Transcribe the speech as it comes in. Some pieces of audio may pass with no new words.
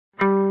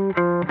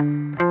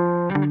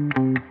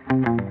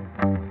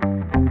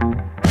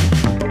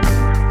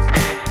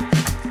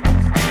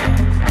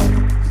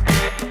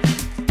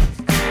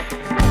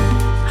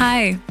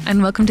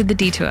and welcome to The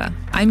Detour.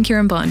 I'm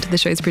Kieran Bond, the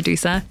show's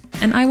producer,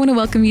 and I want to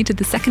welcome you to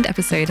the second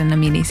episode in a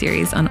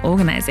mini-series on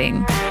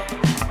organising.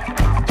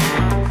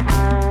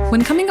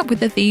 When coming up with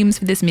the themes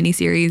for this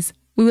mini-series,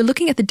 we were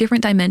looking at the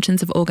different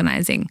dimensions of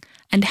organising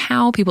and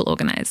how people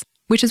organise,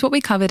 which is what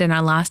we covered in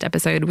our last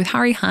episode with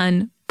Hari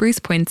Hahn, Bruce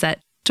Poinsett,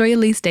 Joy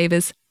Elise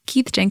Davis,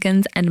 Keith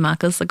Jenkins, and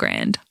Marcus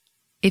Legrand.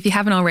 If you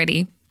haven't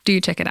already,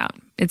 do check it out.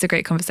 It's a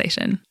great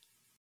conversation.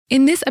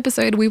 In this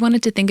episode, we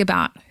wanted to think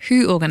about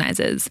who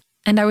organises,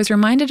 and I was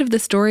reminded of the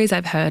stories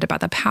I've heard about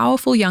the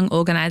powerful young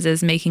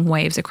organisers making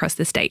waves across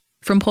the state,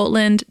 from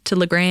Portland to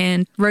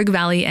LeGrand, Rogue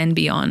Valley, and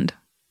beyond.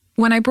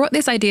 When I brought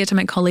this idea to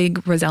my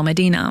colleague Roselle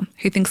Medina,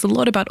 who thinks a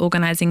lot about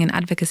organising and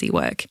advocacy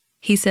work,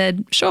 he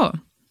said, sure,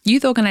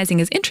 youth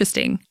organising is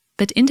interesting,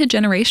 but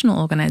intergenerational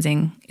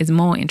organising is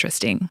more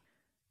interesting.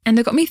 And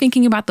it got me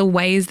thinking about the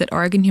ways that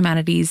Oregon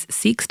Humanities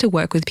seeks to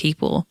work with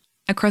people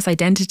across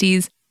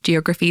identities,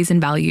 geographies,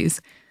 and values,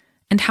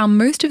 and how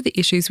most of the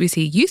issues we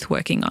see youth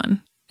working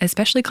on,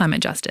 especially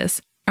climate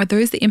justice, are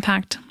those that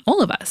impact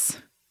all of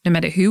us, no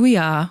matter who we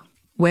are,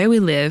 where we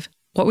live,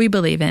 what we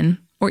believe in,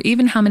 or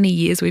even how many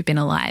years we've been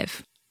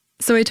alive.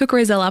 So I took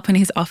Roselle up on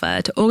his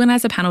offer to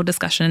organise a panel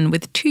discussion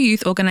with 2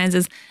 youth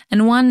organisers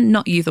and 1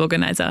 not youth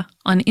organiser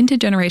on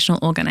intergenerational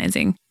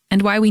organising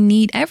and why we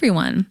need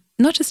everyone,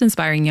 not just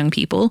inspiring young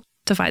people,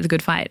 to fight the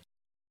good fight.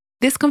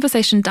 This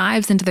conversation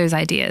dives into those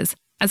ideas,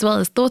 as well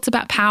as thoughts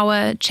about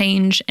power,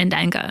 change, and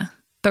anger,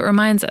 but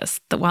reminds us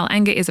that while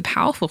anger is a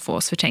powerful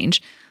force for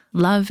change,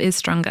 love is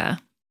stronger.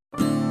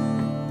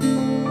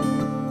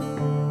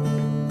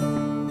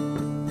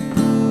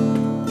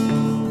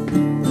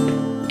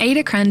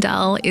 Adah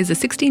Crandall is a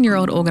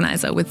 16-year-old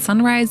organiser with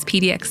Sunrise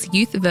PDX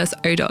Youth vs.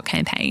 ODOT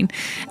campaign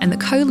and the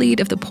co-lead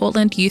of the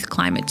Portland Youth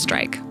Climate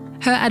Strike.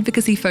 Her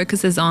advocacy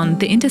focuses on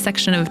the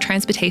intersection of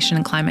transportation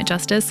and climate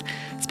justice,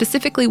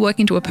 specifically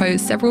working to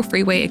oppose several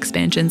freeway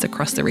expansions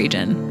across the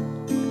region.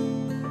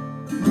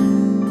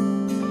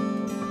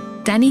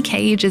 Danny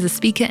Cage is a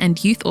speaker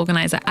and youth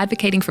organiser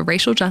advocating for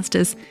racial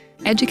justice,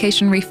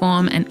 education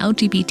reform, and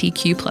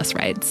LGBTQ+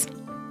 rights.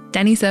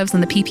 Danny serves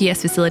on the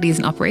PPS Facilities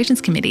and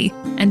Operations Committee,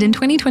 and in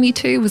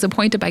 2022 was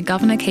appointed by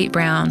Governor Kate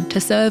Brown to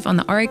serve on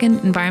the Oregon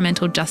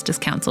Environmental Justice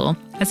Council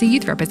as a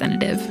youth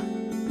representative.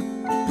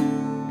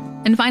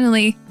 And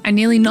finally, our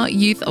nearly not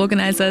youth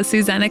organiser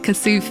Suzanna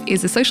Kassouf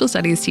is a social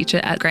studies teacher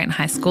at Grant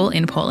High School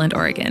in Portland,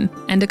 Oregon,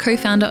 and a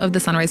co-founder of the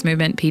Sunrise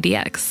Movement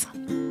PDX.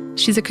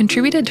 She's a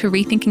contributor to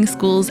Rethinking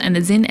Schools and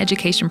the Zinn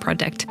Education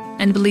Project,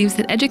 and believes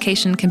that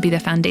education can be the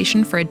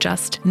foundation for a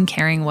just and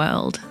caring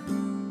world.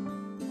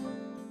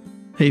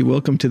 Hey,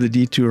 welcome to The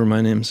Detour. My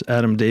name's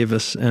Adam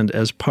Davis, and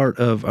as part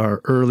of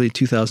our early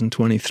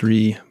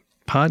 2023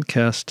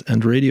 podcast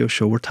and radio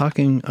show, we're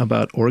talking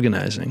about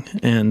organizing.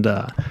 And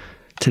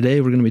today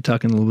we're going to be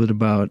talking a little bit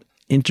about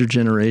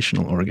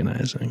intergenerational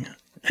organizing.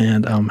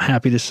 And I'm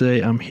happy to say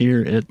I'm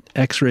here at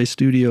X-Ray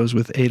Studios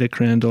with Adah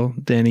Crandall,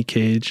 Danny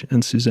Cage,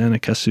 and Suzanna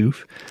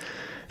Kassouf.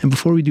 And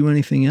before we do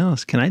anything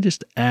else, can I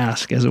just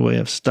ask as a way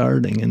of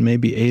starting, and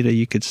maybe Adah,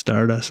 you could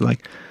start us,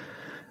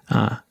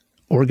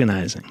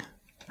 organizing.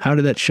 How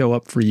did that show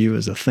up for you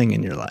as a thing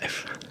in your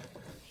life?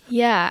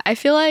 Yeah, I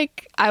feel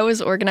like I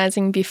was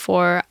organizing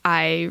before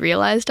I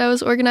realized I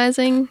was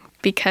organizing,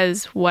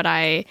 because what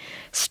I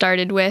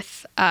started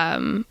with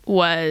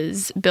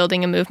was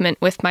building a movement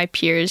with my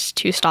peers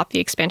to stop the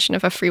expansion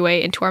of a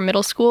freeway into our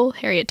middle school,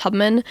 Harriet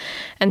Tubman.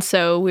 And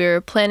so we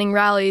were planning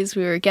rallies,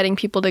 we were getting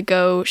people to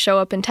go show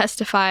up and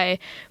testify.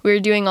 We were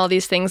doing all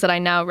these things that I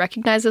now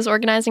recognize as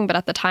organizing, but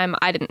at the time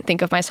I didn't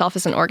think of myself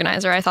as an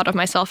organizer. I thought of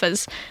myself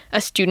as a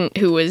student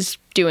who was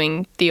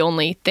doing the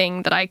only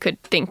thing that I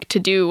could think to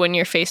do when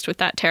you're faced with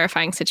that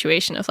terrifying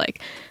situation of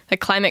like the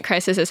climate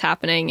crisis is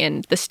happening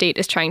and the state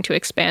is trying to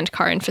expand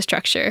car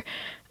infrastructure.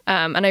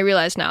 And I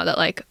realize now that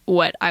like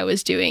what I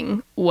was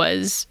doing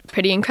was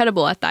pretty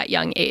incredible at that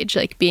young age,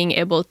 like being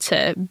able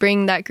to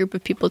bring that group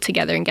of people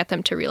together and get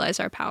them to realize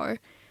our power.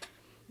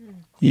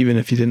 Even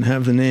if you didn't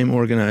have the name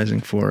organizing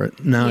for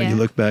it, now you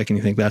look back and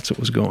you think that's what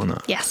was going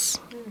on. Yes.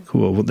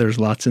 Cool. Well, there's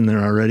lots in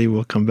there already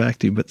we'll come back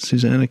to. But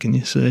Suzanna, can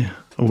you say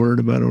a word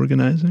about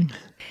organizing?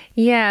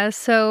 Yeah,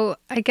 so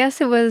I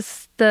guess it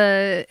was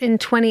in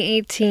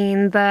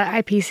 2018, the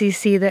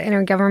IPCC, the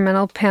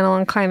Intergovernmental Panel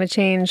on Climate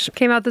Change,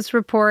 came out this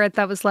report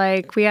that was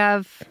like, we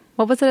have,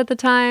 what was it at the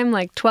time?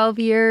 Like 12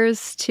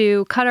 years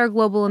to cut our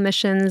global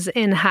emissions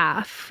in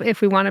half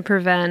if we want to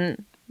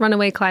prevent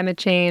runaway climate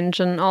change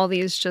and all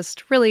these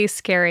just really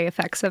scary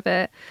effects of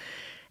it.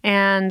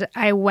 And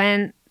I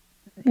went,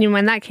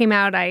 when that came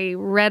out, I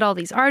read all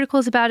these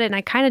articles about it, and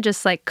I kind of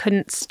just like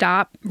couldn't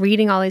stop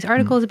reading all these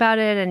articles about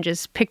it and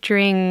just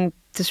picturing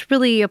this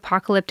really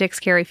apocalyptic,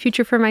 scary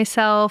future for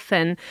myself,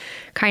 and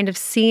kind of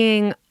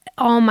seeing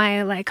all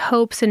my like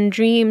hopes and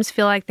dreams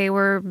feel like they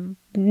were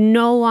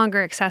no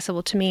longer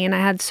accessible to me. And I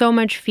had so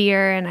much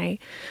fear, and I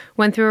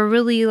went through a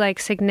really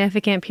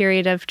significant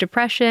period of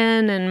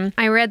depression. And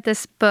I read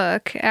this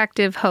book,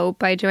 Active Hope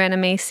by Joanna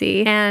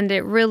Macy, and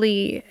it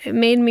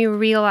made me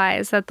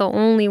realize that the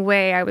only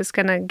way I was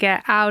going to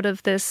get out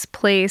of this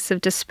place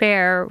of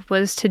despair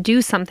was to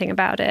do something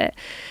about it.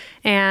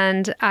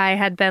 And I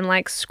had been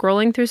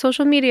scrolling through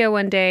social media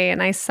one day,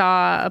 and I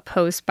saw a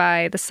post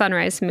by the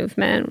Sunrise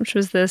Movement, which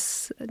was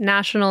this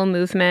national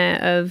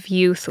movement of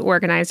youth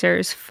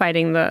organizers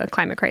fighting the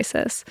climate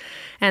crisis.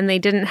 And they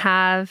didn't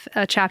have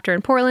a chapter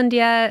in Portland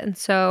yet. And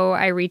so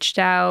I reached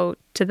out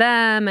to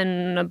them,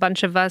 and a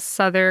bunch of us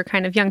other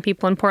kind of young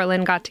people in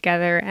Portland got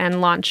together and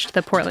launched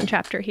the Portland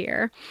chapter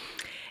here.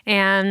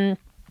 And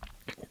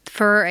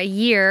for a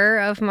year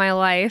of my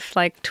life,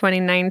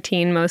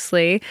 2019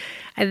 mostly,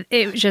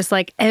 it was just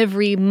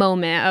every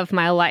moment of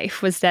my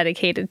life was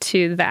dedicated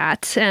to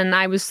that. And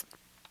I was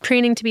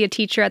training to be a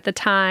teacher at the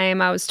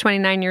time. I was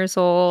 29 years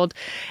old,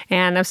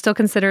 and I was still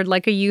considered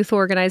a youth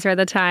organizer at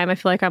the time. I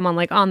feel like I'm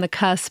on the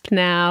cusp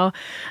now.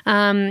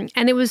 And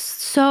it was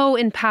so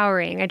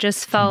empowering. I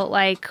just felt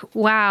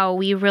wow,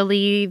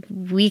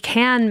 we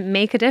can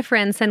make a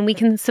difference, and we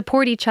can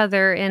support each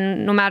other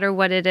in no matter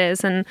what it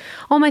is. And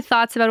all my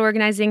thoughts about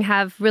organizing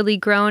have really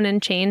grown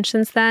and changed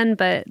since then.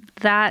 But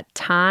that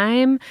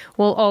time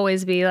will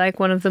always be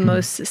one of the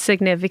most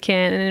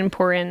significant and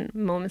important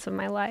moments of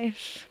my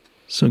life.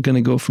 So I'm going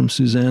to go from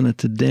Suzanna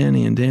to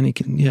Danny, and Danny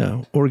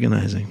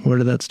organizing. Where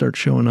did that start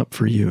showing up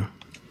for you?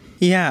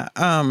 Yeah,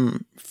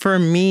 for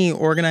me,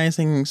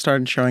 organizing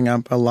started showing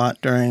up a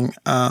lot during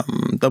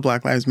the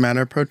Black Lives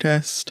Matter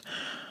protest.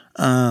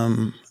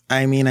 I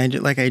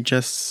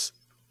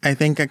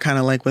think I kind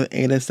of like what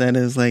Adah said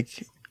is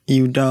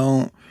you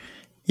don't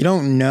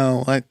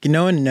know,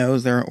 no one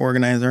knows they're an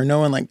organizer. No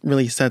one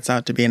really sets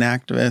out to be an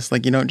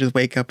activist. You don't just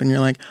wake up and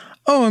you're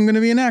oh, I'm going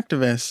to be an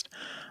activist.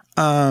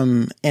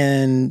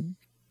 And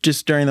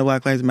just during the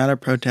Black Lives Matter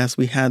protests,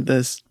 we had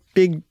this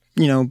big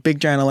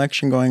giant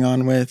election going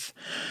on with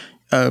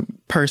a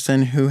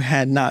person who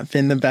had not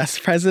been the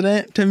best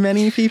president to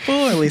many people,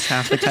 or at least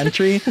half the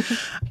country.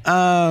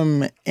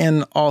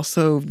 And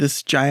also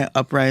this giant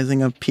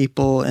uprising of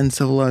people and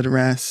civil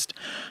unrest.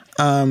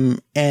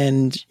 And,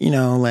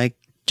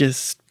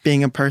 just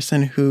being a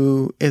person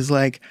who is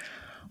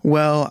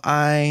well,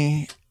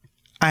 I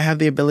have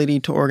the ability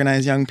to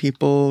organize young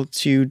people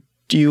to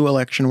do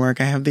election work.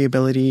 I have the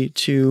ability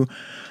to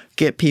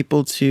get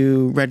people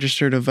to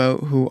register to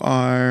vote who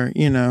are,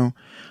 18,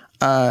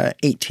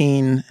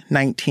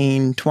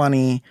 19,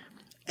 20.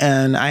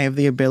 And I have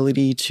the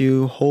ability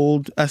to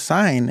hold a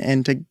sign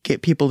and to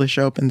get people to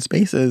show up in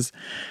spaces.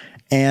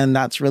 And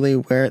that's really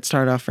where it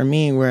started off for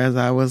me. Whereas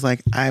I was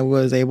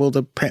able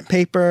to print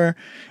paper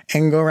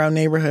and go around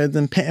neighborhoods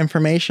and put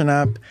information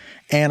up.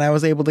 And I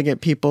was able to get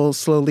people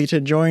slowly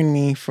to join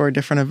me for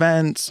different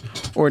events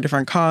or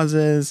different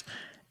causes.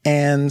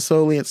 And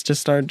slowly it's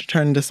just started to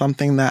turn into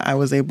something that I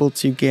was able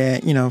to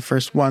get,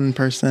 first one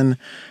person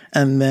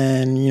and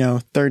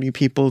then, 30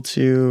 people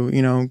to,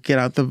 get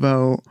out the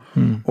vote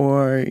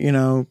or,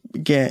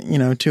 get,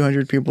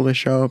 200 people to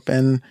show up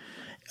and,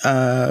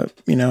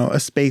 a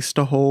space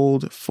to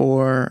hold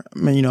for, a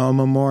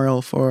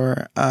memorial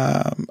for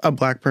a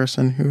Black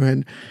person who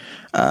had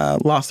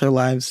lost their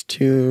lives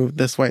to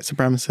this white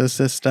supremacist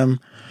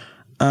system.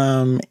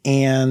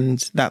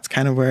 And that's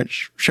kind of where it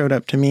showed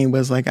up to me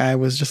was I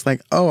was just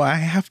oh, I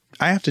have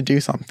to do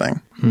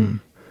something. So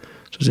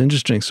it's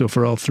interesting. So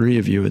for all three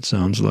of you, it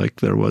sounds like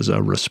there was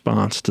a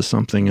response to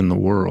something in the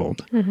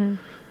world. Mm-hmm.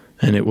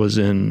 And it was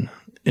in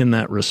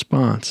that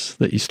response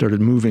that you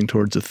started moving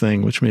towards a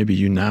thing which maybe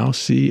you now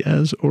see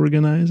as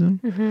organizing.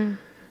 Mm-hmm.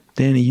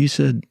 Danny, you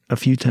said a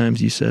few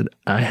times,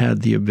 I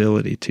had the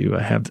ability to,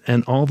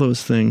 and all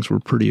those things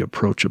were pretty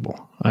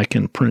approachable. I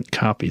can print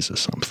copies of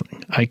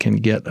something. I can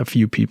get a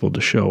few people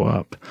to show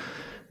up.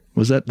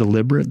 Was that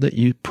deliberate that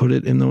you put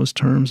it in those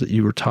terms, that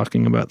you were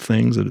talking about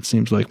things that it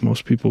seems like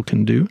most people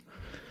can do?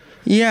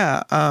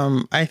 Yeah,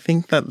 I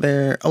think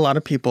that a lot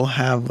of people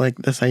have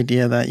this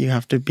idea that you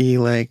have to be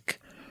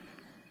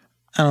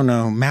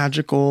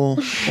magical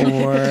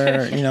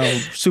or,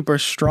 super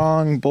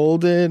strong,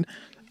 bolded.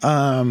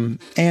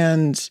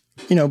 And,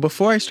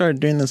 before I started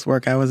doing this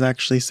work, I was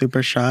actually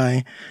super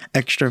shy,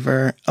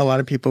 extrovert. A lot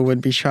of people would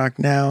be shocked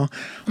now.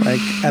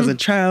 As a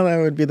child, I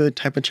would be the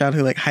type of child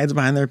who hides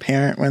behind their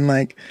parent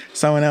when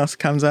someone else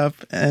comes up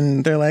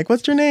and they're like,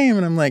 "What's your name?"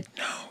 And I'm like,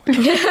 "No,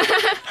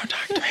 don't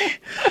talk to me."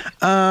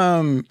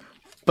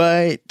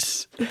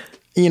 But,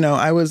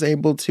 I was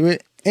able to,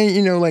 and,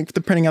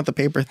 the printing out the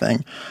paper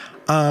thing.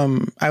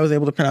 I was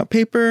able to print out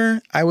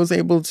paper. I was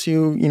able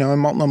to, in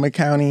Multnomah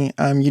County,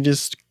 you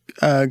just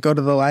go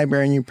to the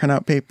library and you print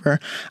out paper.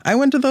 I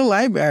went to the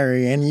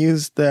library and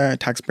used the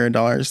taxpayer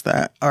dollars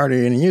that are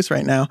already in use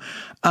right now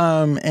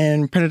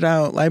and printed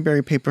out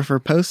library paper for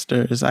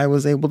posters. I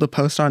was able to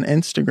post on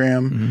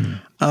Instagram.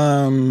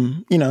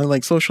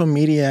 Mm-hmm. Social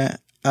media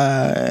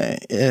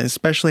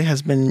especially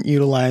has been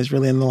utilized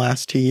really in the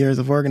last 2 years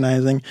of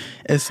organizing,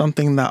 is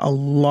something that a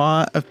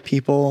lot of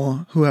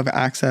people who have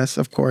access,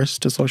 of course,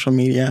 to social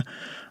media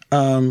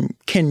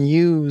can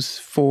use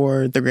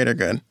for the greater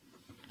good.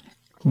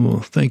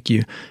 Well, thank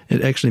you.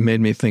 It actually made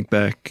me think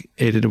back,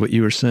 Adah, to what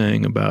you were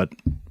saying about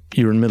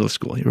you were in middle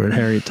school. You were at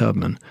Harriet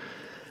Tubman.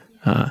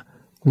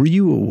 Were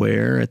you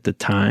aware at the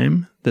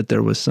time that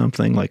there was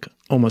something like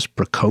almost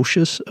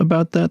precocious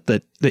about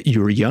that you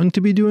were young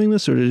to be doing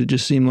this, or did it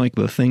just seem like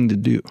the thing to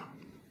do?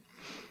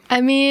 I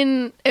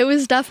mean, it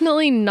was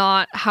definitely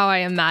not how I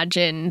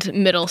imagined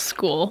middle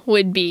school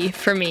would be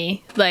for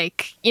me.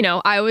 Like, you know,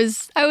 I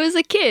was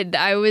a kid.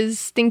 I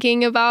was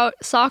thinking about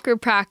soccer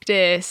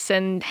practice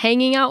and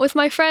hanging out with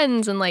my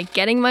friends and like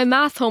getting my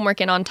math homework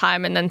in on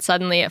time. And then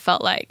suddenly it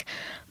felt like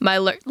my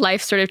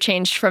life sort of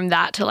changed from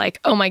that to like,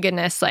 oh my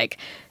goodness, like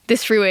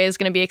this freeway is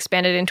going to be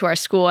expanded into our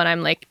school, and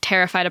I'm like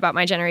terrified about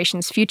my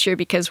generation's future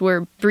because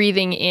we're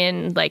breathing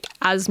in like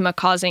asthma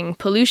causing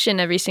pollution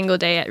every single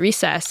day at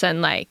recess,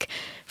 and like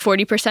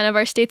 40% of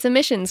our state's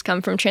emissions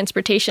come from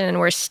transportation, and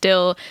we're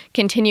still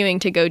continuing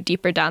to go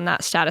deeper down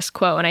that status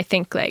quo. And I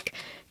think like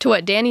to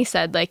what Danny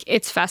said, like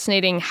it's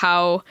fascinating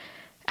how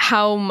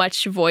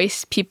much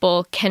voice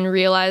people can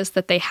realize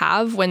that they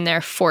have when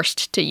they're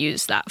forced to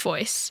use that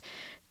voice.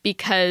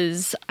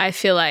 Because I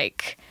feel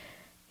like,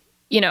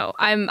 you know,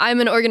 I'm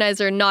an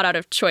organizer not out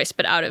of choice,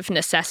 but out of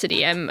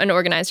necessity. I'm an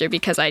organizer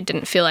because I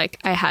didn't feel like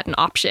I had an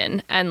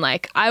option. And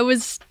like I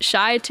was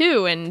shy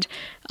too. And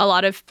a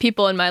lot of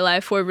people in my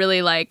life were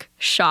really like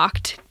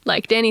shocked,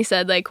 like Danny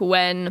said, like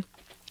when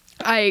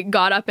I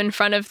got up in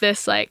front of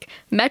this like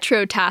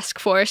metro task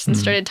force and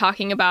started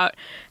talking about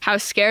how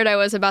scared I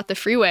was about the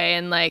freeway.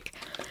 And like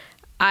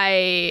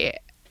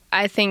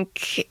I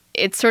think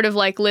it's sort of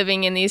like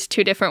living in these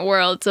two different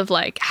worlds of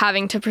like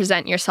having to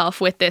present yourself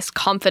with this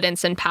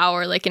confidence and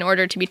power, like in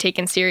order to be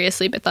taken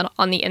seriously, but then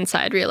on the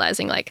inside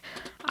realizing like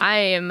I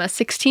am a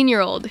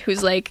 16-year-old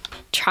who's like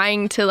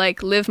trying to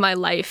like live my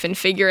life and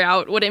figure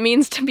out what it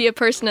means to be a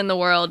person in the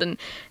world. And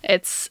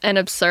it's an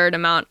absurd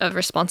amount of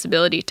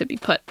responsibility to be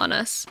put on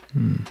us.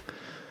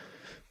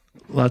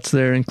 Lots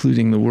there,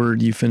 including the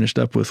word you finished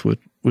up with,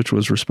 which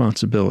was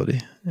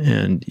responsibility.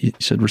 And you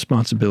said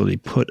responsibility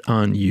put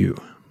on you.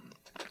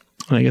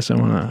 I guess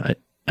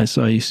I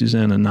saw you,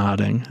 Suzanna,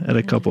 nodding at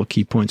a couple of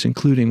key points,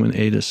 including when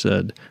Adah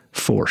said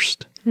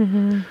forced.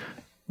 Mm-hmm.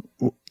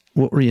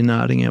 What were you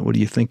nodding at? What are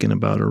you thinking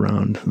about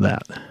around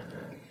that?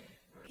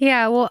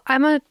 Yeah, well,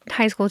 I'm a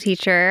high school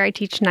teacher. I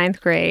teach 9th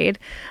grade.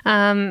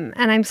 And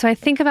I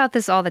think about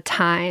this all the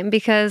time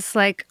because,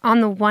 like, on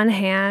the one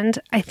hand,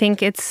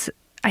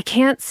 I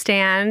can't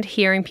stand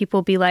hearing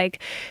people be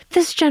like,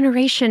 this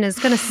generation is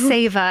going to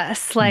save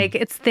us. Like,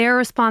 it's their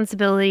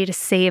responsibility to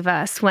save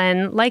us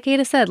when, like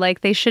Adah said,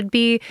 like they should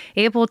be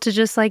able to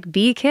just like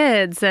be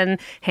kids and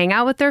hang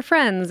out with their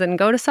friends and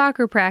go to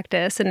soccer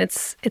practice. And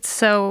it's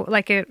so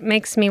like, it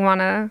makes me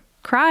want to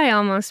cry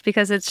almost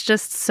because it's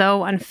just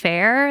so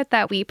unfair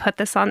that we put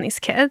this on these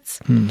kids.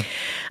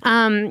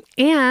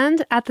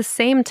 And at the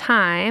same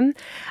time,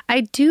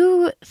 I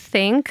do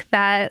think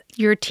that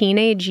your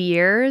teenage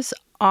years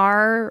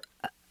are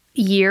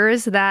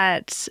years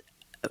that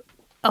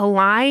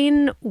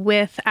align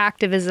with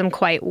activism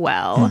quite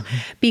well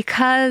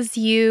because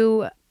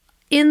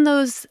in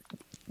those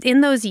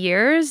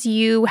years,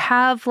 you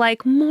have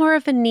like more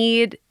of a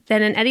need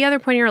than in any other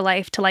point in your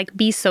life to like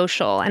be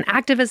social, and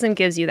activism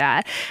gives you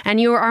that. And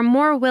you are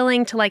more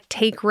willing to like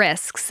take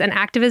risks, and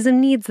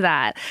activism needs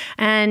that.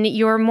 And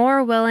you're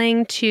more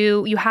willing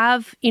to, you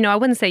have, you know, I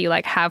wouldn't say you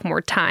like have more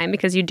time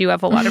because you do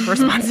have a lot of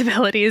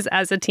responsibilities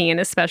as a teen,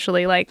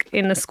 especially like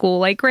in a school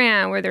like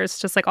Grant where there's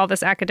just like all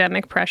this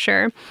academic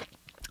pressure.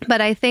 But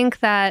I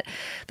think that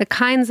the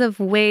kinds of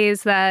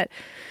ways that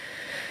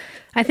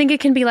I think it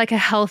can be like a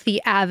healthy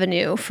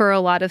avenue for a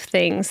lot of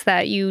things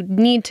that you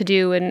need to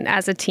do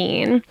as a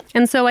teen.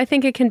 And so I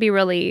think it can be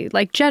really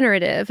like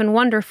generative and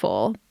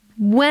wonderful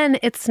when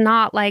it's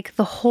not like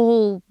the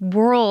whole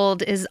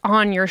world is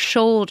on your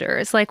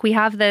shoulders. Like we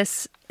have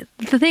this,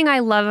 the thing I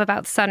love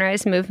about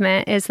Sunrise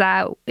Movement is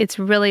that it's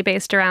really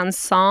based around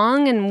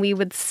song, and we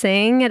would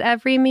sing at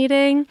every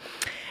meeting.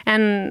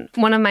 And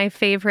one of my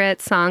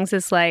favorite songs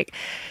is like,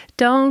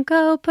 don't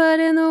go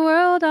putting the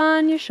world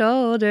on your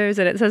shoulders.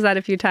 And it says that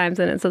a few times.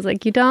 And it says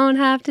like, you don't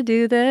have to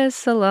do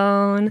this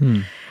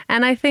alone.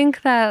 And I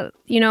think that,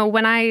 you know,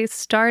 when I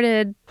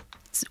started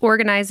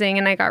organizing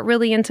and I got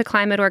really into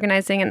climate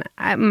organizing, and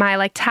my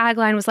like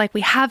tagline was like,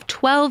 we have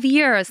 12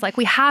 years. Like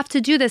we have to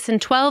do this in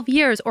 12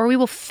 years or we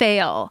will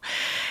fail.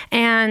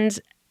 And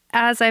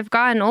as I've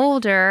gotten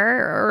older,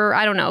 or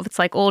I don't know if it's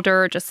like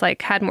older or just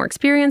like had more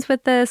experience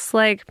with this,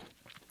 like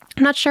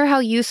I'm not sure how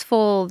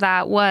useful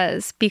that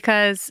was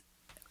because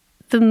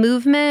the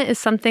movement is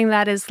something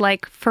that is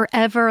like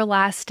forever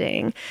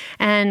lasting,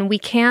 and we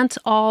can't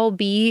all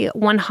be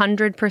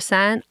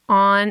 100%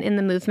 on in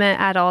the movement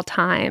at all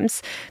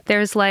times.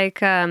 There's like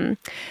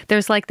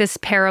this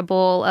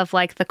parable of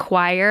like the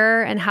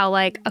choir and how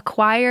like a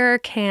choir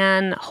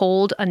can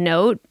hold a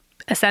note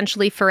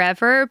essentially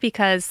forever,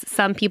 because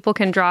some people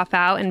can drop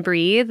out and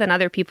breathe and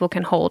other people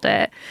can hold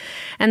it.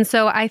 And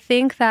so I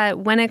think that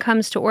when it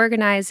comes to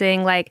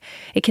organizing, like,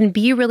 it can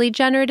be really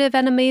generative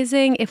and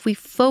amazing if we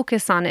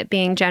focus on it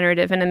being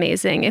generative and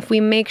amazing. If we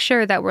make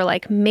sure that we're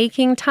like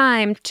making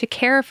time to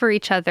care for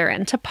each other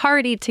and to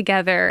party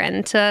together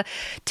and to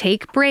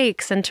take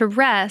breaks and to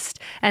rest,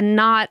 and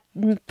not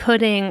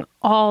putting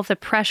all the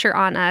pressure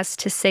on us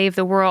to save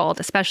the world,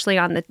 especially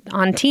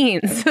on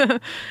teens.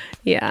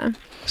 Yeah.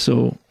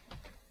 So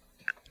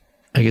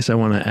I guess I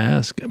want to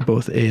ask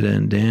both Adah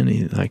and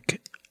Danny,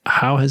 like,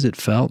 how has it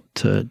felt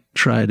to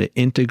try to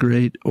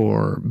integrate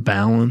or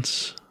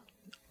balance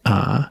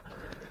the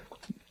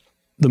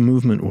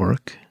movement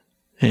work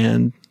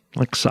and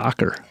like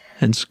soccer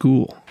and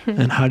school?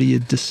 And how do you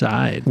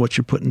decide what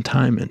you're putting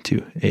time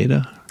into,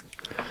 Adah?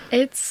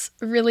 It's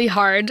really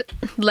hard.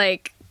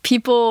 Like,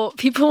 people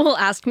will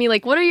ask me,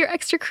 like, what are your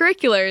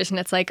extracurriculars? And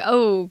it's like,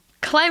 oh,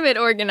 climate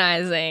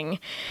organizing.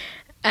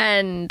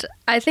 And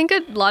I think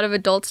a lot of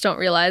adults don't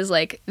realize,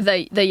 like,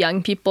 the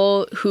young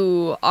people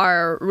who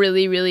are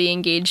really, really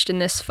engaged in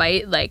this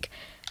fight, like,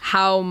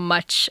 how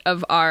much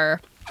of our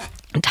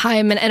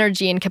time and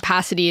energy and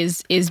capacity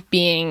is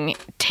being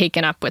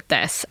taken up with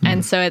this.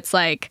 And so it's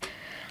like,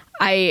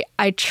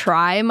 I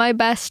try my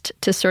best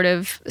to sort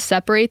of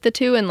separate the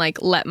two and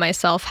like let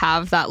myself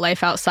have that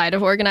life outside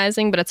of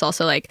organizing. But it's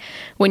also like,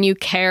 when you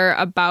care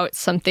about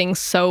something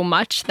so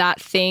much,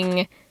 that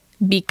thing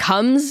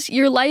becomes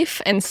your life.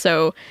 And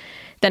so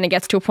then it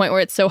gets to a point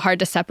where it's so hard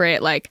to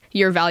separate like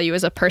your value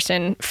as a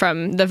person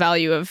from the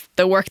value of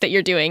the work that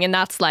you're doing. And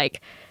that's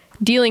like,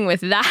 dealing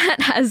with that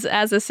as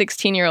a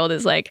 16-year-old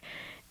is like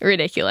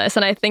ridiculous.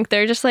 And I think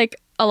there are just like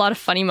a lot of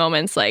funny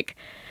moments. Like,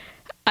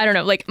 I don't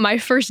know, like my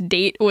first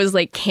date was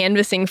like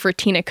canvassing for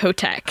Tina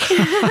Kotek.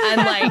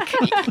 And like,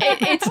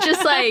 it's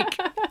just like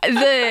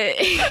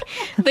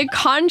the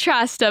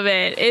contrast of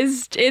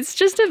it's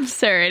just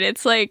absurd.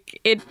 It's like,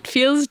 it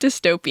feels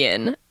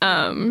dystopian.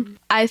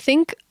 I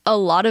think a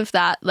lot of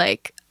that,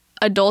 like,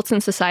 adults in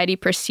society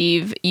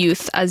perceive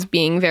youth as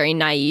being very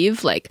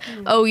naive. Like,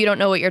 oh, you don't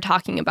know what you're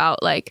talking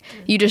about. Like,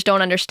 you just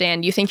don't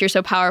understand. You think you're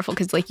so powerful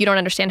because like you don't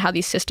understand how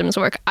these systems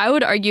work. I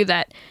would argue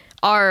that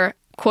our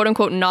quote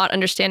unquote not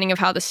understanding of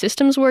how the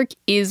systems work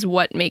is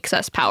what makes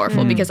us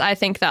powerful. Because I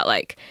think that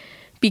like,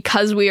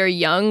 because we are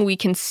young, we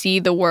can see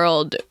the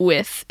world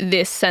with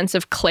this sense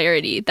of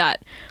clarity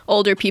that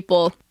older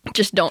people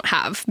just don't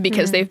have,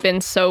 because they've been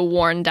so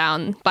worn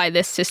down by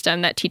this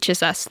system that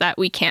teaches us that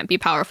we can't be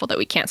powerful, that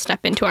we can't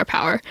step into our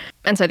power.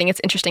 And so I think it's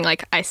interesting,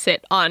 like I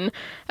sit on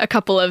a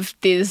couple of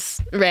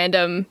these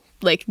random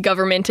like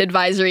government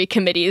advisory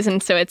committees,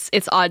 and so it's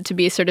odd to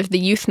be sort of the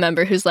youth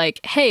member who's like,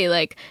 hey,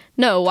 like,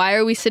 no, why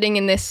are we sitting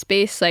in this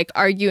space like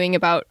arguing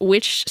about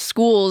which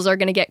schools are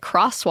going to get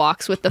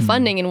crosswalks with the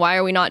funding, and why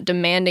are we not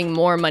demanding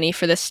more money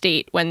for the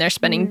state when they're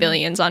spending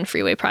billions on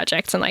freeway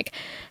projects? And like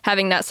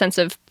having that sense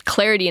of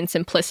clarity and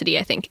simplicity,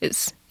 I think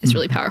is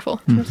really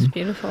powerful. That's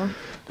beautiful.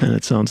 And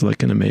it sounds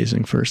like an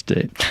amazing first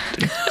date.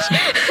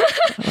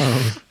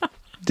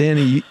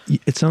 Danny,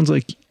 it sounds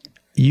like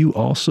you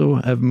also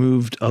have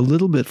moved a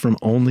little bit from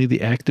only the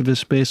activist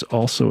space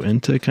also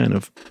into kind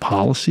of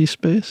policy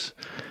space.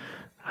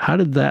 How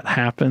did that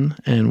happen,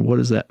 and what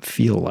does that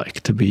feel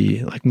like to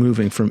be like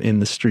moving from in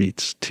the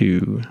streets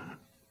to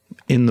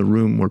in the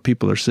room where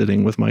people are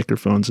sitting with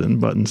microphones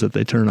and buttons that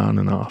they turn on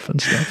and off and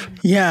stuff?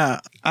 Yeah,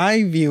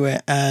 I view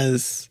it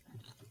as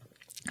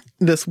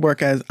this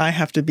work as I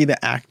have to be the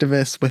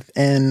activist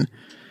within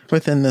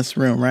this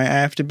room, right?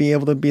 I have to be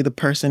able to be the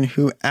person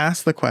who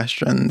asks the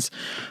questions,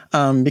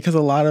 because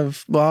a lot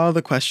of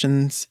the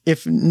questions,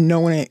 if no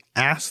one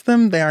asks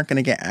them, they aren't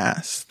going to get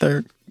asked.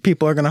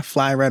 People are going to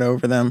fly right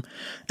over them.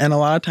 And a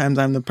lot of times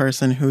I'm the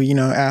person who,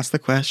 asks the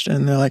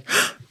question. They're like,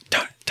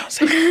 don't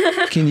say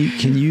that. Can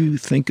you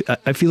think,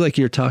 I feel like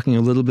you're talking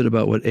a little bit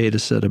about what Adah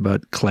said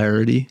about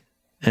clarity.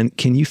 And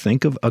can you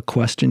think of a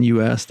question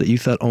you asked that you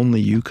thought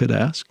only you could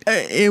ask?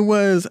 It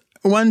was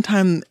one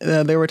time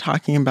they were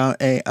talking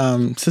about a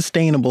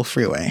sustainable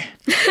freeway.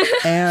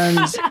 And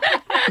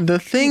the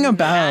thing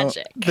about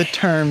the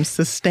term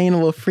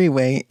sustainable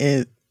freeway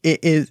is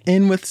it is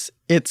in with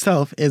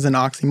itself is an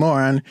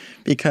oxymoron,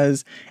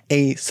 because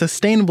a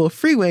sustainable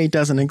freeway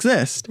doesn't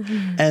exist.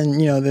 And,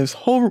 there's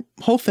whole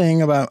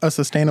thing about a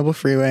sustainable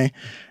freeway.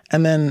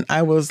 And then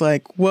I was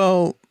like,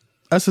 well,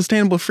 a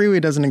sustainable freeway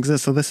doesn't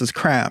exist, so this is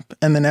crap.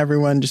 And then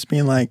everyone just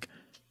being like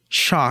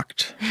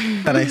shocked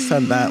that I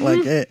said that.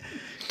 Like it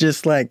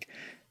just like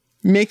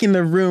making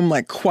the room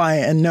like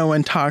quiet and no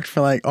one talked for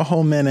like a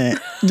whole minute.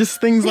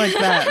 Just things like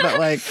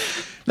that.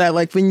 That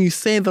like when you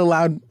say the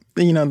loud,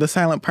 the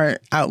silent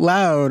part out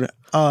loud,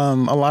 a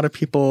lot of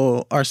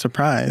people are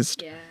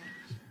surprised. Yeah.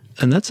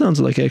 And that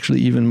sounds like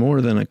actually even more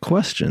than a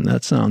question.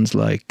 That sounds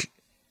like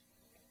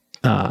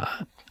an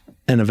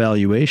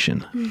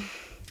evaluation.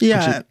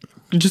 Yeah.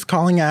 Just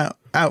calling out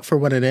for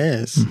what it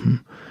is. Mm-hmm.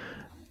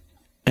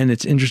 And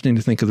it's interesting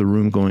to think of the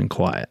room going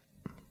quiet,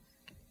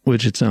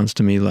 which it sounds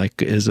to me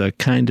like is a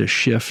kind of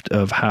shift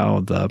of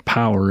how the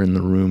power in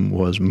the room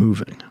was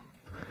moving.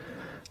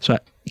 So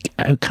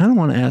I kind of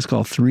want to ask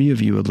all three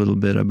of you a little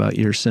bit about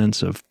your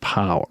sense of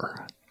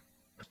power.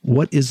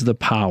 What is the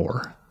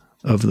power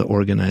of the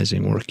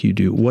organizing work you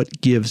do?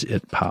 What gives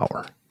it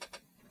power?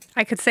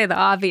 I could say the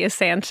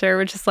obvious answer,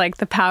 which is like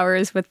the power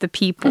is with the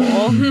people,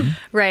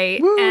 right?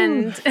 Woo!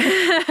 And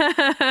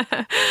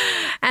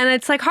and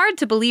it's like hard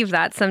to believe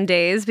that some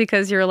days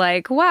because you're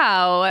like,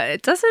 wow,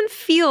 it doesn't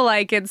feel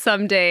like it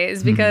some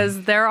days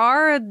because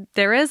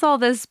there is all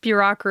this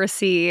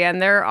bureaucracy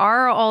and there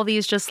are all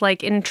these just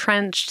like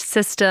entrenched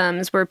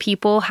systems where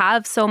people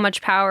have so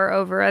much power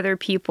over other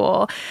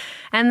people.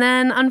 And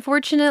then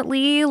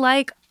unfortunately,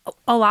 like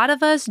a lot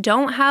of us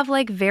don't have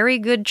like very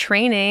good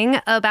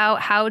training about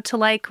how to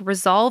like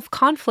resolve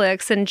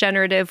conflicts in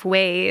generative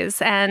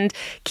ways and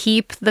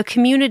keep the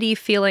community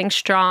feeling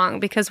strong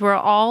because we're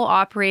all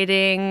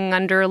operating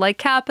under like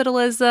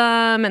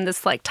capitalism and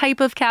this like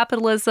type of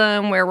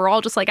capitalism where we're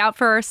all just like out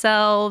for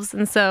ourselves.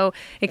 And so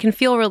it can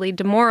feel really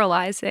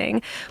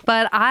demoralizing.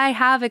 But I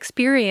have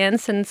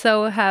experience, and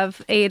so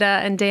have Adah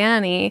and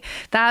Danny,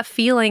 that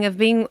feeling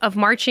of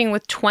marching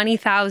with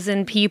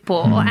 20,000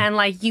 people and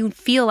like you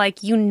feel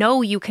like you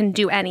know you can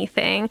do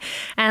anything.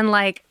 And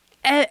like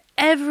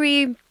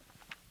every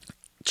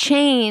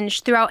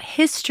change throughout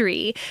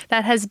history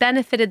that has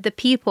benefited the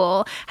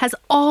people has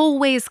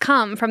always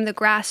come from the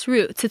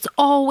grassroots. It's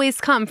always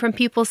come from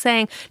people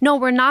saying, no,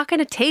 we're not going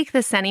to take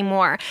this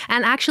anymore.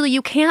 And actually,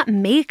 you can't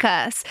make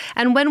us.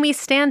 And when we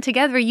stand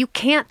together, you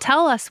can't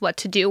tell us what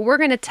to do. We're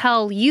going to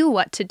tell you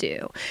what to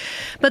do.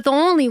 But the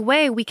only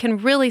way we can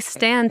really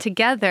stand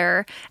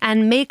together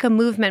and make a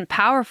movement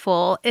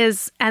powerful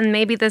is, and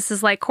maybe this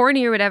is like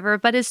corny or whatever,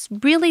 but it's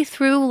really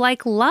through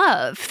like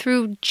love,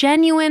 through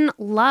genuine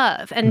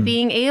love and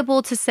being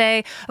able to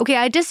say, okay,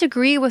 I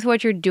disagree with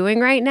what you're doing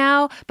right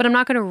now, but I'm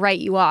not going to write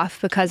you off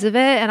because of it.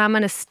 And I'm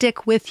going to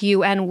stick with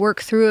you and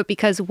work through it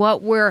because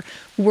what we're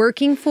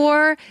working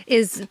for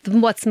is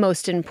what's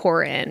most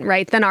important,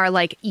 right? Than our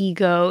like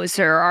egos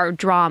or our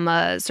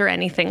dramas or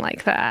anything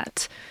like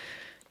that.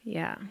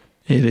 Yeah.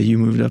 Adah, you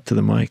moved up to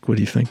the mic. What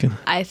are you thinking?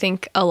 I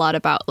think a lot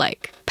about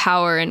like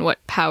power and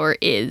what power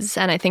is.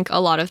 And I think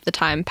a lot of the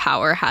time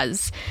power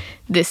has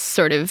this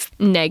sort of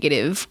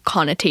negative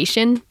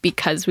connotation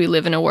because we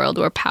live in a world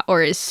where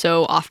power is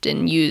so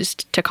often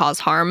used to cause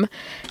harm.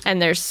 And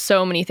there's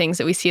so many things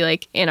that we see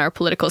like in our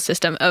political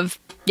system of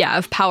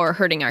power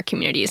hurting our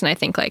communities. And I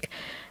think like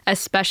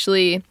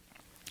especially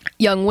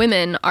young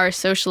women are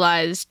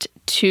socialized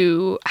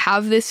to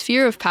have this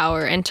fear of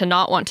power and to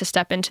not want to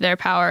step into their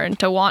power and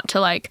to want to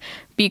like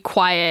be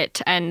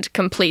quiet and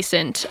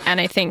complacent. And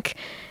I think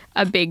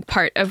a big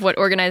part of what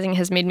organizing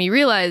has made me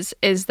realize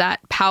is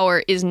that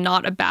power is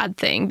not a bad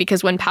thing,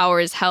 because when power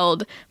is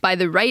held by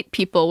the right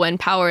people, when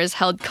power is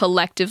held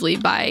collectively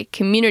by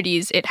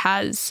communities, it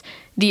has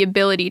the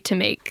ability to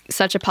make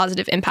such a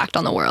positive impact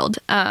on the world.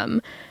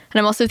 And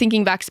I'm also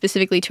thinking back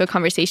specifically to a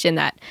conversation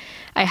that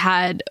I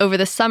had over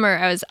the summer.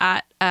 I was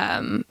at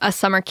a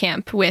summer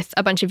camp with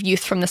a bunch of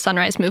youth from the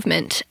Sunrise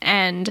Movement,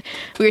 and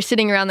we were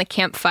sitting around the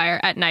campfire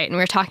at night and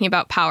we were talking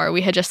about power.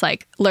 We had just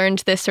like learned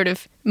this sort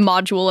of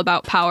module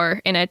about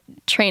power in a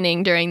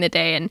training during the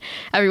day, and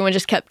everyone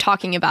just kept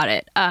talking about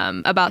it,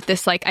 about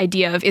this like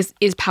idea of is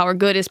power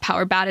good, is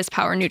power bad, is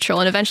power neutral?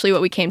 And eventually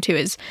what we came to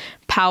is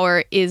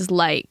power is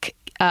like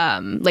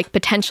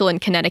potential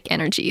and kinetic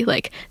energy.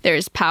 Like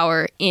there's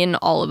power in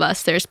all of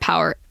us. There's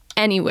power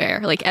anywhere,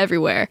 like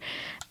everywhere.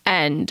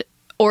 And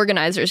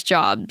organizers'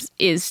 jobs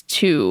is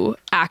to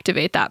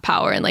activate that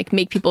power and like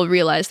make people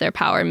realize their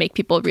power and make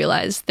people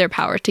realize their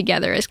power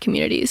together as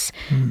communities.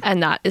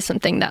 And that is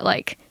something that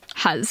like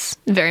has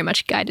very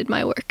much guided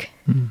my work.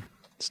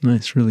 It's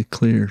nice, really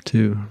clear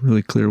too.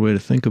 Really clear way to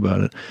think about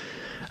it.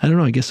 I don't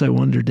know. I guess I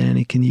wonder,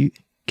 Danny, can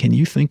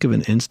you think of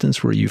an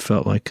instance where you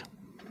felt like,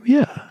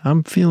 yeah,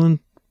 I'm feeling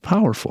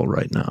powerful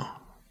right now?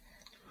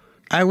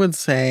 I would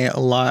say a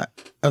lot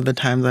of the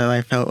times that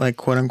I felt like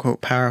quote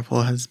unquote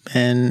powerful has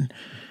been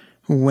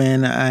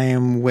when I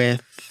am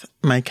with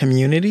my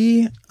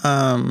community,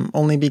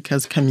 only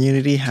because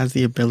community has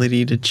the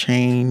ability to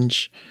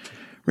change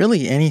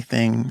really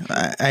anything.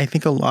 I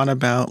think a lot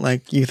about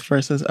like youth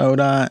versus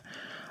ODOT,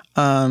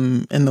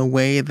 in the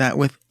way that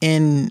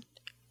within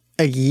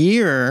a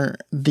year,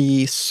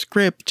 the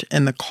script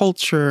and the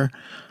culture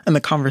and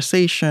the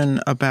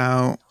conversation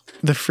about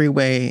the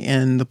freeway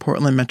in the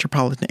Portland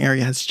metropolitan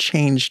area has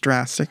changed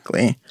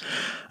drastically.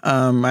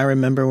 I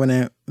remember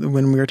when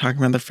we were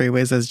talking about the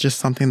freeways as just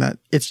something that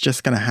it's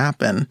just going to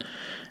happen.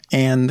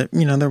 And,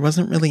 there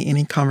wasn't really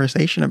any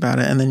conversation about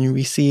it. And then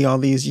we see all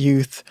these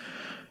youth,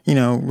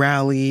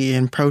 rally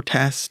and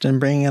protest and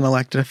bring in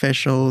elected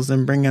officials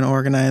and bring in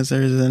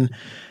organizers and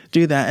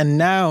do that. And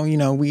now,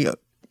 we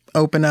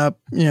open up,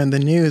 the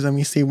news and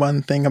we see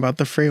one thing about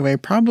the freeway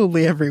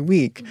probably every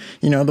week.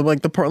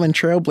 The Portland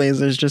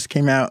Trailblazers just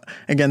came out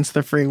against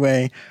the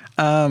freeway.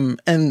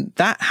 And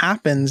that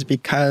happens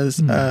because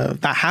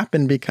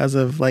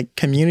of like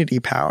community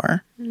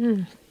power.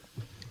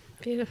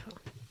 Beautiful.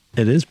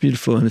 It is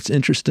beautiful. And it's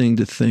interesting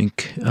to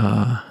think,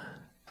 I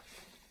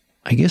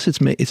guess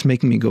it's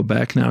making me go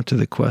back now to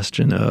the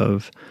question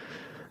of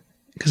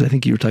because I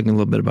think you were talking a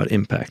little bit about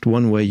impact.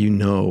 One way you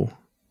know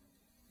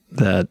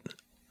that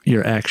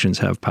your actions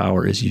have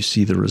power is you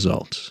see the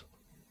results.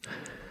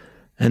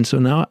 And so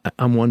now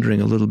I'm wondering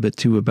a little bit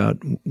too about,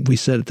 we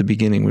said at the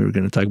beginning we were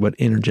going to talk about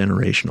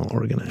intergenerational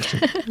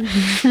organizing.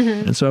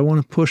 And so I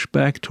want to push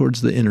back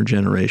towards the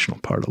intergenerational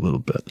part a little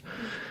bit.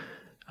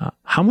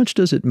 How much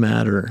does it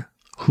matter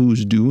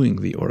who's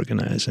doing the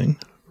organizing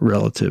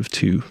relative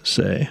to,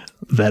 say,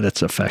 that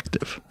it's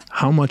effective?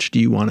 How much do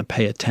you want to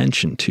pay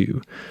attention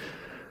to,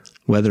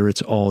 whether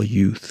it's all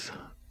youth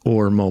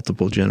or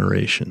multiple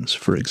generations,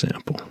 for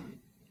example?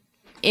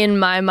 In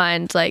my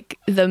mind, like,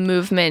 the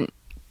movement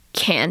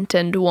can't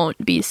and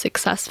won't be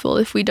successful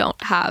if we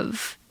don't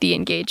have the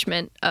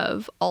engagement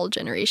of all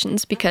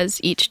generations, because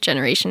each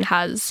generation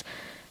has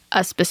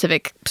a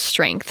specific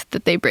strength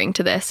that they bring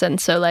to this.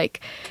 And so,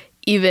 like,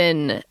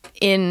 even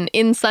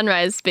in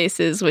Sunrise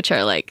spaces, which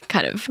are like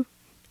kind of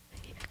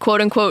quote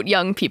unquote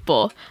young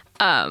people,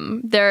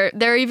 there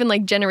are even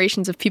like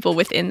generations of people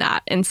within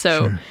that. And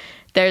so sure.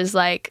 There's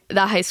like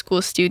the high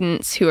school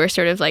students who are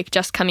sort of like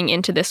just coming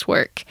into this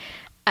work.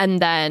 And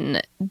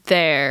then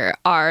there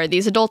are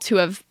these adults who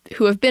have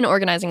been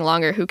organizing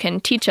longer, who can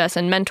teach us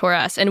and mentor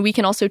us, and we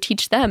can also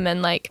teach them.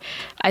 And like,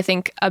 I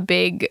think a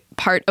big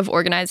part of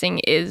organizing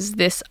is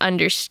this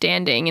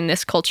understanding in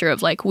this culture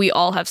of like, we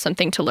all have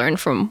something to learn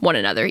from one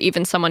another.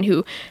 Even someone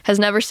who has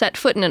never set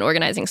foot in an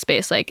organizing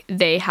space, like,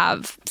 they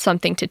have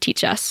something to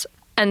teach us.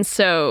 And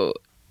so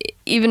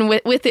even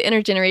with the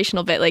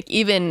intergenerational bit, like,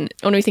 even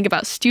when we think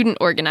about student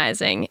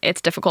organizing,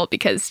 it's difficult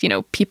because, you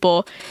know,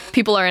 people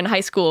are in high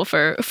school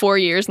for 4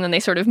 years and then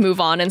they sort of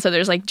move on. And so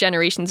there's like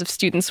generations of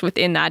students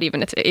within that,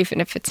 even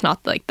if it's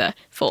not like the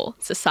full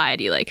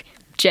society, like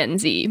Gen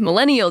Z,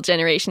 millennial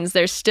generations,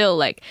 there's still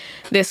like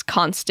this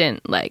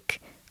constant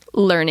like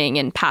learning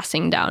and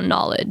passing down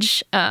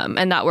knowledge.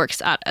 And that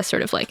works at a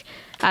sort of like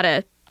at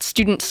a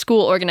student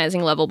school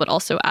organizing level, but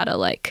also at a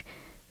like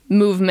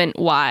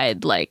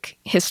movement-wide, like,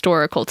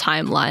 historical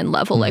timeline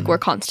level. Like, we're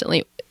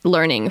constantly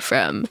learning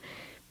from,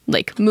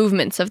 like,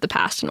 movements of the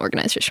past and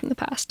organizers from the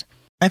past.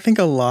 I think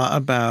a lot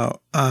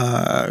about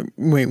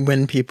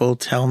when people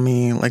tell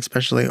me, like,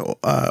 especially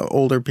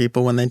older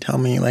people, when they tell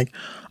me, like,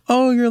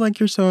 oh,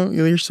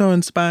 you're so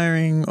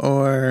inspiring,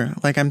 or,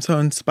 like, I'm so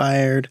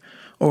inspired,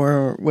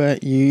 or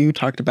what you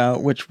talked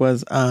about, which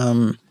was,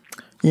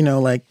 you know,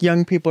 like,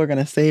 young people are going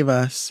to save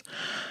us.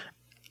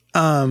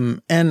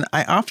 And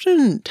I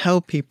often tell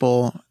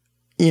people,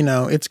 you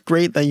know, it's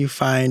great that you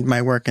find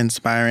my work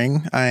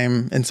inspiring.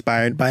 I'm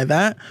inspired by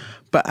that.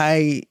 But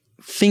I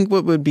think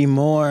what would be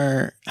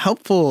more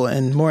helpful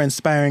and more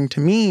inspiring to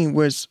me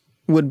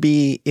would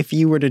be if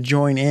you were to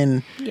join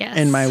in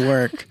my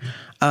work.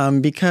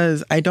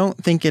 Because I don't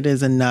think it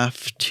is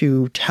enough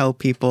to tell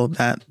people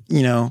that,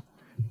 you know,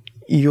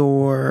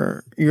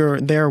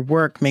 their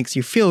work makes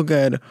you feel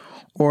good,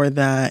 or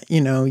that,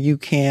 you know, you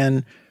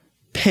can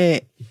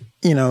pit,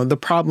 you know, the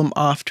problem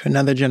off to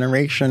another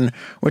generation,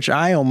 which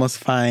I almost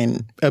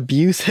find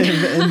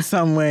abusive in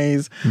some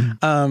ways,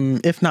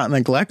 if not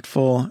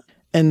neglectful.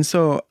 And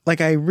so,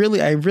 like, I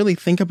really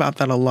think about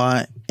that a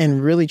lot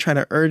and really try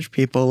to urge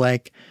people,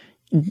 like,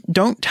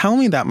 don't tell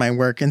me that my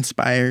work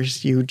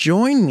inspires you.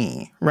 Join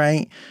me,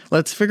 right?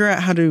 Let's figure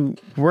out how to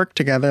work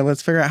together.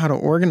 Let's figure out how to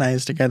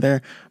organize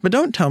together. But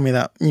don't tell me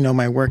that, you know,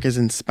 my work is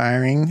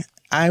inspiring.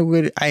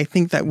 I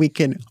think that we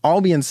could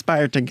all be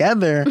inspired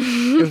together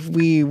if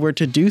we were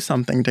to do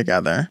something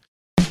together.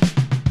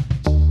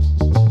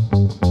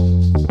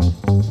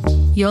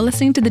 You're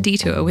listening to The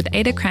Detour with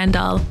Adah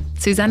Crandall,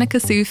 Suzanna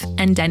Kassouf,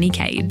 and Danny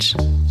Cage.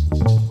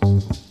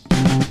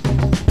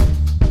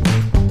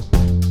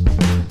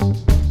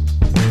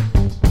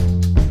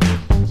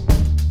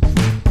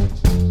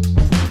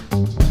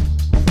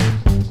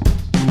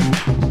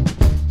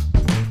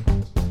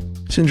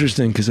 It's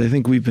interesting because I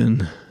think we've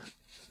been,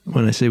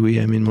 when I say we,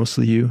 I mean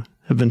mostly you,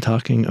 have been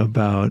talking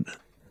about,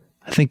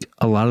 I think,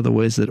 a lot of the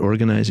ways that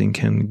organizing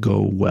can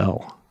go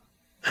well.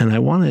 And I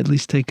want to at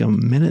least take a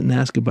minute and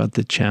ask about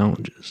the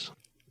challenges.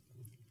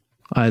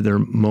 Either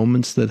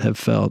moments that have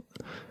felt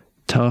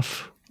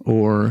tough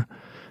or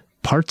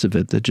parts of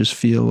it that just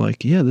feel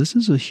like, yeah, this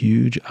is a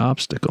huge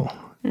obstacle.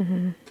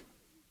 Mm-hmm.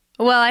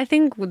 Well, I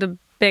think the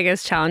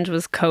biggest challenge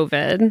was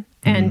COVID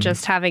and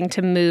just having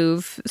to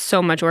move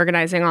so much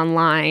organizing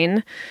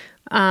online.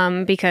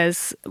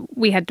 Because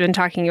we had been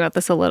talking about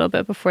this a little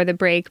bit before the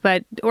break,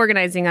 but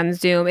organizing on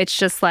Zoom, it's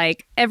just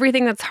like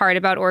everything that's hard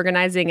about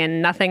organizing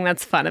and nothing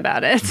that's fun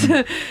about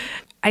it.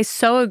 I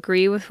so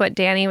agree with what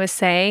Danny was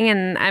saying.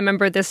 And I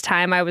remember this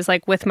time I was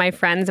like with my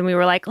friends and we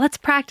were like, let's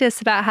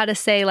practice about how to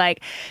say,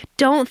 like,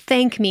 don't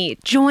thank me,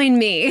 join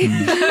me.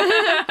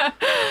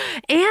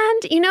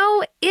 And, you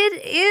know,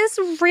 it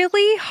is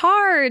really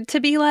hard to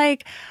be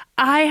like,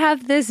 I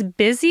have this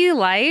busy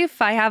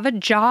life. I have a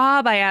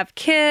job. I have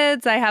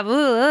kids. I have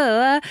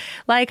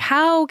like,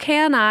 how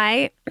can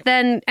I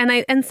then? And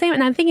I'm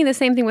thinking the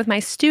same thing with my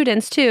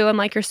students too. I'm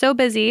like, you're so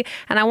busy,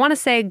 and I want to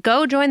say,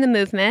 go join the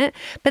movement.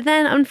 But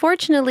then,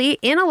 unfortunately,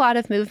 in a lot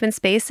of movement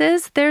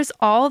spaces, there's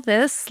all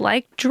this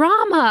like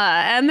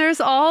drama, and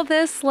there's all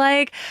this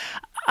like,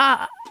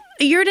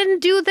 you didn't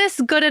do this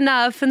good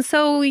enough, and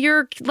so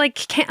you're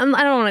like, I don't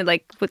want to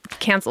like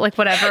cancel, like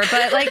whatever,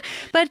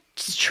 but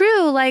it's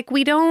true. Like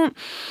we don't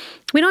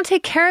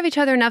take care of each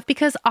other enough,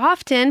 because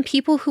often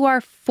people who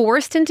are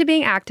forced into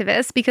being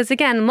activists, because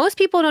again, most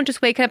people don't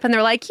just wake up and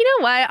they're like, you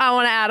know what, I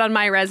want to add on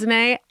my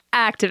resume,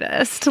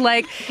 activist.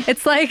 Like,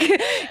 it's like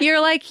you're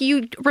like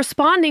you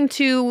responding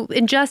to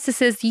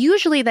injustices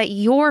usually that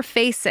you're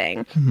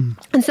facing. Mm-hmm.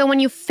 And so when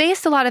you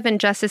face a lot of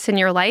injustice in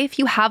your life,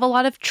 you have a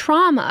lot of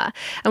trauma.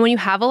 And when you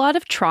have a lot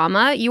of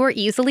trauma, you are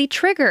easily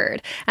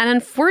triggered. And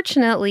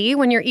unfortunately,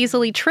 when you're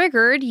easily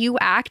triggered, you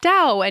act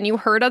out and you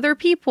hurt other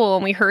people,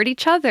 and we hurt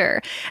each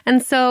other.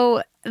 And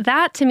so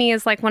that to me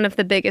is like one of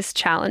the biggest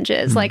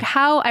challenges. Mm-hmm. Like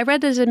how I read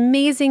this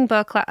amazing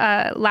book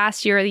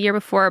last year or the year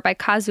before by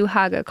Kazu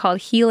Haga called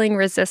Healing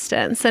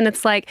Resistance. And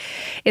it's like,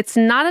 it's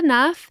not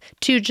enough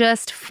to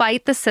just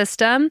fight the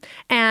system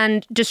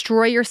and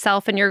destroy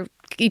yourself and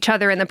each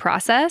other in the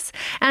process.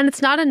 And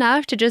it's not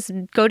enough to just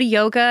go to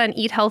yoga and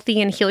eat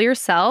healthy and heal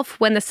yourself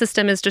when the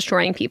system is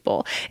destroying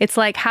people. It's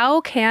like,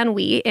 how can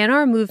we, in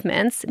our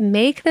movements,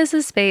 make this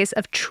a space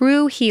of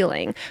true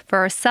healing for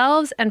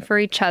ourselves and for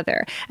each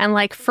other, and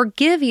like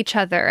forgive each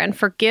other and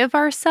forgive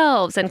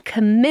ourselves and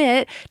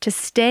commit to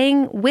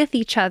staying with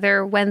each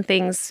other when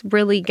things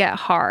really get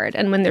hard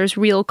and when there's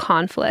real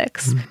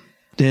conflicts.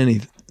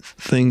 Danny,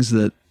 things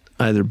that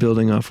either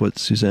building off what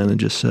Suzanna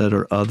just said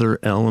or other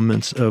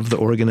elements of the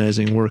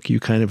organizing work you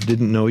kind of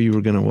didn't know you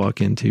were going to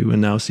walk into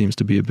and now seems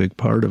to be a big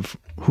part of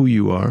who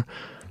you are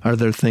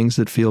there things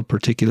that feel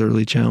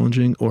particularly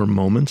challenging or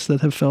moments that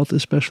have felt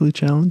especially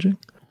challenging?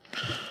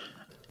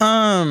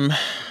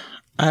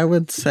 I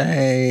would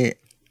say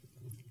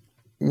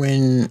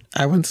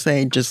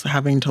just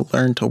having to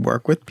learn to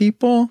work with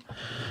people.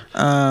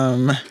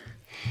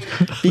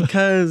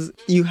 Because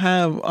you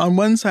have, on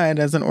one side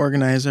as an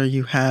organizer,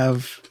 you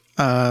have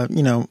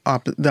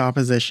the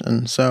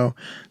opposition. So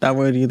that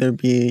would either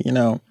be,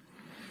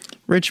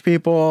 rich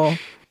people,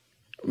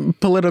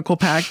 political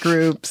PAC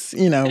groups,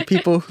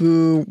 people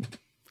who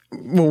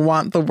will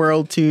want the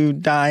world to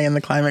die in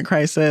the climate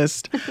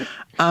crisis.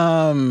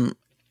 And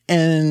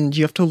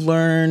you have to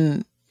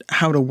learn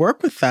how to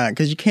work with that,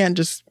 because you can't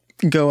just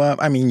go up.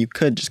 I mean, you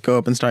could just go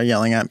up and start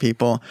yelling at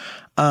people.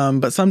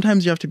 But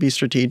sometimes you have to be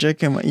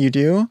strategic in what you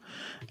do.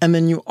 And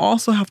then you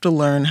also have to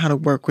learn how to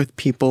work with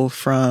people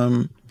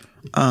from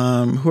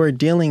who are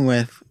dealing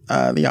with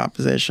the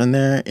opposition.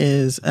 There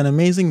is an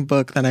amazing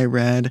book that I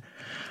read.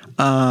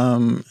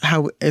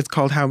 It's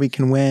called How We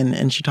Can Win,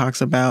 and she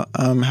talks about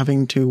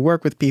having to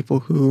work with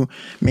people who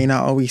may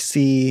not always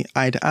see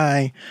eye to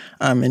eye.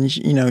 And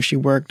she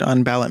worked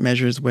on ballot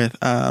measures with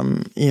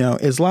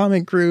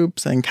Islamic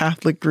groups and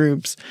Catholic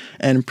groups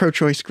and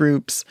pro-choice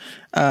groups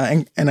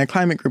and a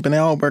climate group, and they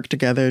all work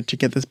together to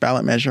get this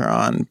ballot measure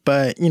on.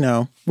 But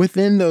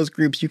within those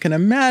groups, you can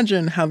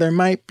imagine how there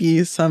might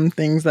be some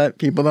things that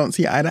people don't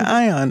see eye to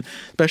eye on,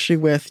 especially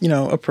with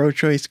a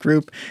pro-choice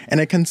group and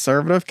a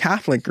conservative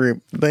Catholic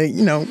group.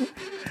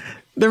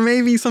 There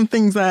may be some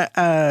things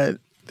that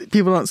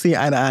people don't see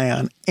eye to eye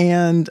on.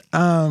 And,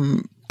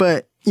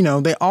 but,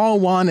 they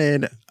all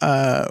wanted,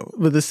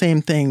 the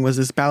same thing was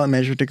this ballot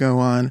measure to go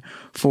on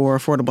for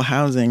affordable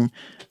housing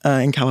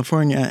in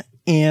California.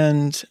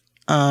 And,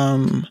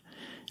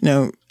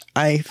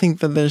 I think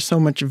that there's so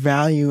much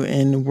value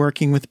in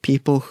working with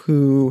people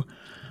who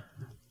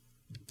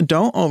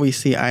don't always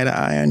see eye to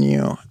eye on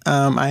you.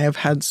 I have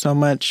had so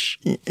much,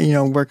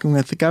 working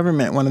with the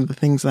government. One of the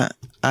things that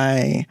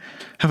I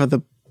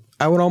have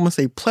I would almost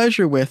say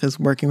pleasure with is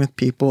working with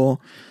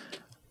people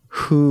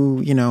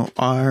who,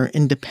 are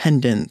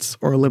independents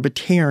or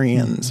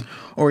libertarians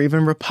or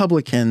even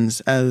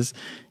Republicans, as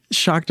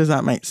shocked as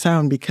that might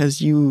sound,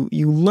 because you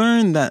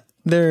learn that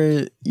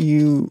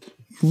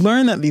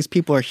these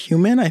people are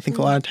human. I think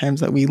a lot of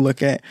times that we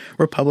look at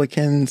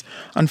Republicans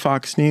on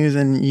Fox News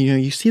and,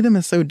 you see them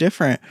as so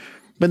different,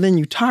 but then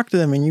you talk to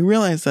them and you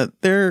realize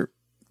that they're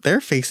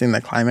facing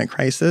the climate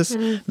crisis.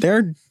 Mm-hmm.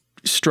 They're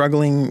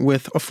struggling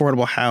with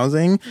affordable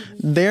housing.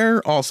 Mm-hmm.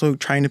 They're also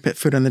trying to put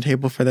food on the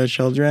table for their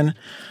children.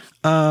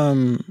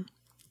 And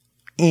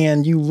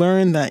you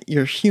learn that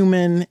you're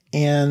human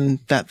and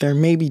that there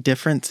may be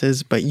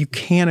differences, but you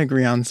can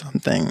agree on some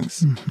things.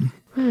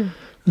 Mm-hmm.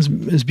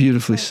 It's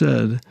beautifully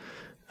said.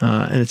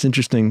 And it's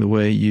interesting the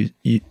way you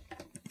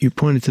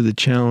pointed to the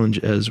challenge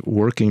as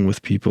working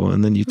with people,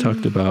 and then you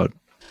talked about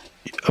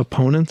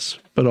opponents,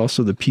 but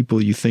also the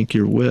people you think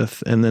you're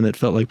with. And then it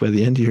felt like by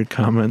the end of your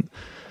comment,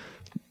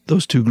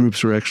 those two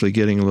groups were actually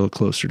getting a little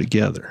closer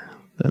together.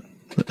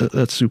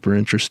 That's super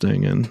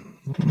interesting and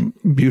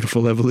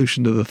beautiful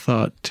evolution to the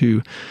thought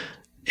to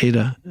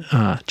Adah,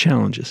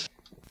 challenges.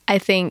 I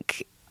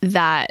think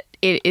that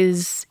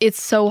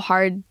it's so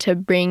hard to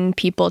bring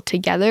people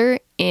together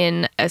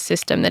in a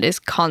system that is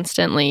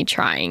constantly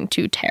trying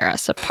to tear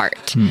us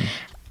apart.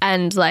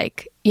 And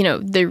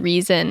the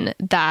reason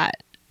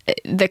that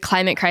the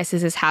climate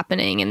crisis is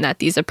happening and that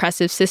these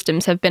oppressive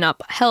systems have been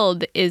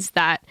upheld is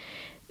that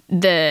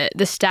the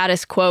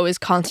status quo is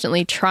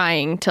constantly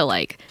trying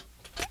to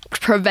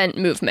prevent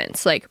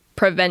movements,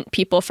 prevent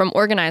people from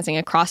organizing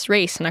across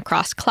race and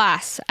across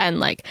class,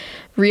 and like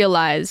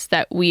realize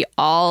that we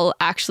all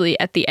actually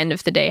at the end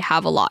of the day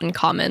have a lot in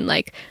common.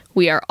 Like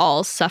we are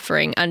all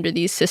suffering under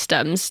these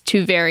systems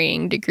to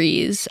varying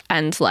degrees,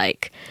 and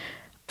like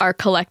our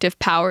collective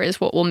power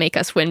is what will make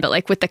us win. But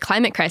like with the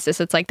climate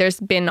crisis, it's like there's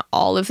been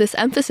all of this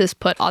emphasis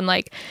put on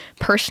like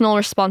personal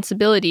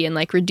responsibility and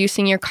like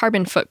reducing your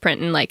carbon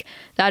footprint. And like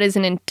that is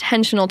an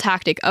intentional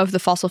tactic of the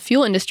fossil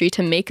fuel industry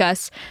to make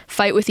us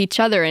fight with each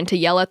other and to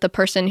yell at the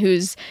person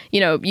who's, you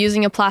know,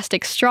 using a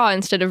plastic straw,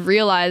 instead of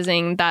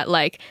realizing that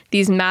like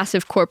these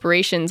massive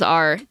corporations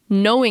are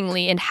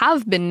knowingly and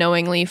have been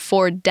knowingly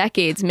for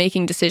decades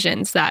making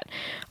decisions that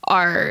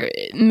are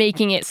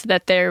making it so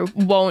that there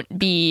won't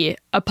be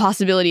a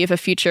possibility of a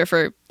future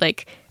for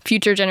like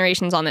future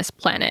generations on this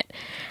planet.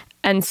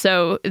 And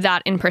so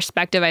that in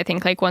perspective, I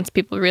think like once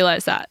people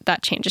realize that,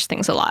 that changes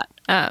things a lot.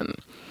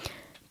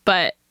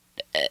 But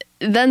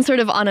then sort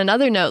of on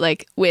another note,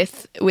 like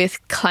with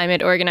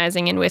climate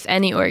organizing and with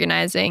any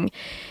organizing,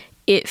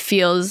 it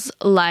feels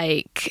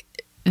like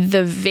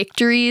the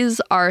victories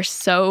are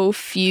so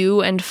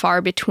few and far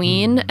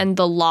between, and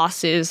the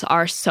losses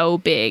are so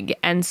big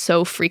and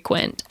so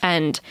frequent.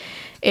 And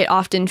it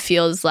often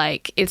feels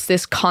like it's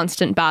this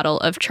constant battle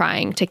of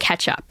trying to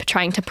catch up,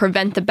 trying to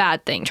prevent the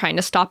bad thing, trying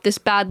to stop this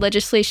bad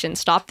legislation,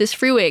 stop this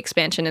freeway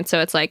expansion. And so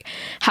it's like,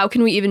 how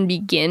can we even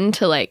begin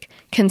to like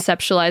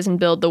conceptualize and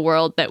build the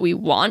world that we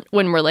want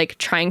when we're like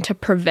trying to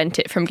prevent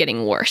it from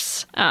getting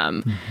worse?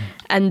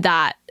 And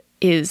that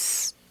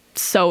is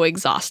so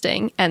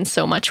exhausting and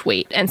so much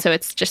weight. And so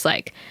it's just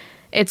like,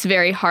 it's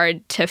very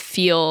hard to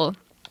feel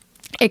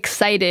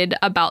excited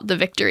about the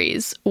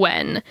victories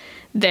when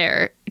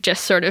they're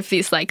just sort of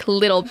these like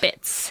little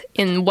bits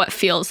in what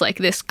feels like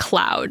this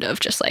cloud of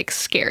just like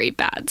scary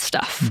bad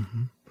stuff.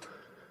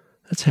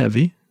 That's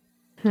heavy.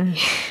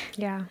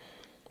 Yeah.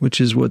 Which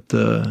is what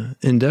the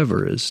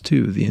endeavor is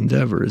too. The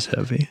endeavor is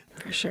heavy.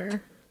 For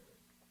sure.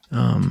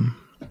 I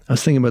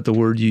was thinking about the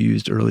word you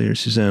used earlier,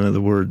 Suzanna,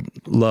 the word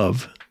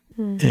love.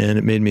 And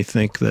it made me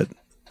think that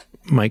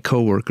my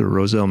coworker,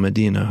 Roselle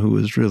Medina, who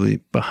was really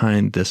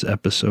behind this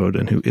episode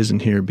and who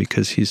isn't here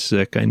because he's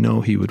sick, I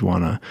know he would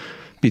want to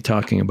be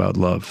talking about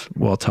love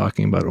while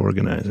talking about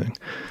organizing.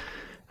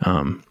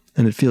 And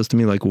it feels to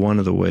me like one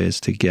of the ways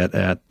to get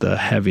at the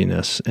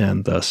heaviness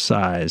and the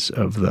size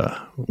of the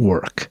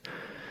work.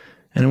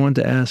 And I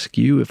wanted to ask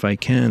you, if I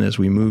can, as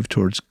we move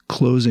towards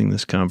closing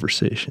this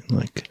conversation,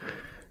 like,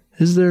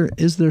 is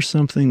there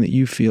something that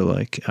you feel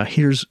like,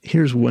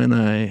 here's when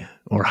I,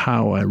 or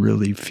how I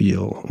really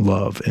feel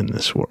love in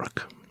this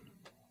work?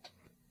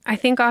 I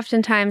think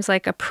oftentimes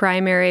like a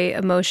primary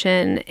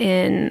emotion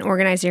in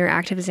organizing or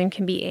activism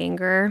can be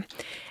anger.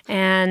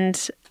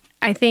 And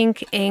I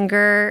think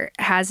anger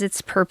has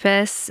its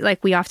purpose.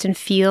 Like we often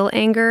feel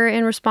anger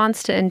in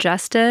response to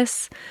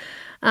injustice.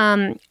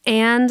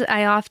 And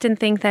I often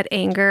think that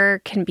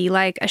anger can be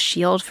like a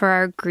shield for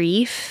our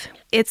grief.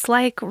 It's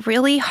like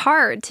really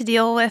hard to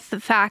deal with the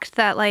fact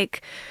that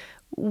like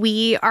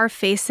we are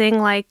facing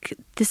like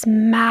this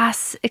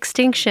mass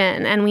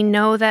extinction, and we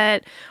know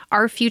that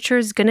our future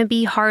is going to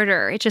be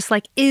harder. It just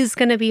like is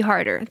going to be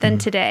harder than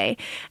today.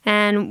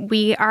 And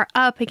we are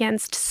up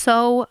against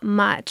so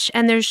much,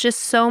 and there's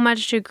just so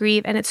much to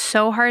grieve, and it's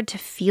so hard to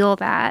feel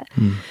that.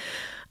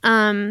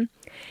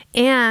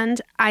 And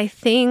I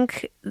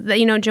think that,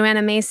 you know,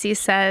 Joanna Macy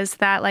says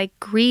that like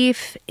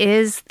grief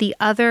is the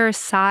other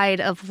side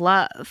of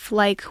love.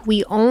 Like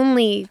we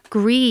only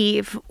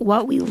grieve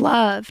what we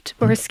loved.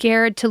 We're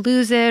scared to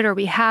lose it, or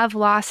we have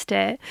lost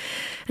it.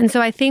 And so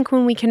I think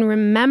when we can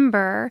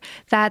remember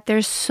that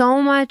there's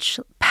so much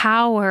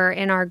power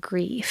in our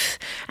grief,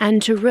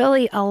 and to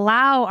really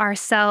allow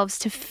ourselves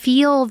to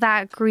feel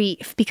that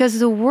grief, because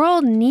the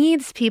world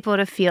needs people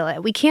to feel it.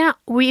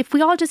 If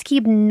we all just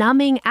keep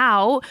numbing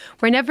out,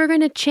 we're never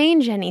going to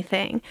change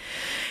anything.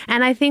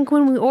 And I think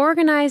when we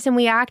organize and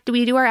we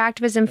do our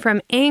activism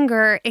from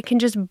anger, it can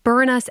just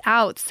burn us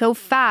out so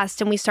fast,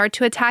 and we start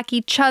to attack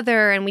each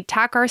other and we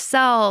attack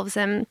ourselves.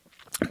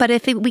 But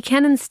if we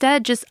can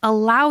instead just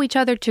allow each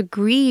other to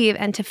grieve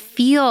and to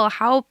feel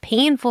how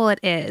painful it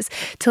is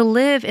to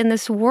live in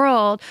this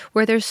world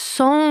where there's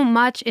so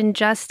much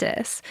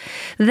injustice,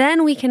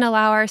 then we can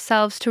allow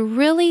ourselves to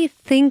really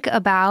think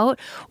about,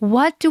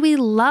 what do we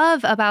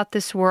love about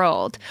this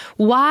world?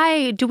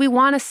 Why do we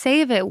want to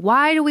save it?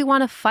 Why do we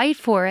want to fight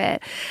for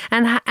it?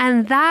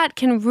 And that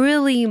can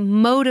really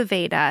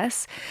motivate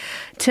us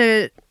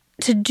to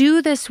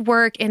do this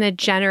work in a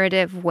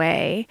generative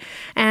way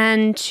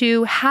and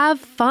to have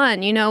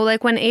fun. You know,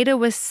 like when Adah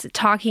was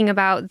talking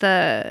about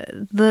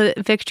the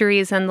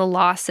victories and the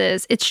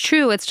losses, it's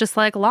true. It's just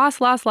like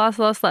loss.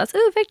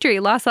 Ooh, victory,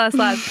 loss.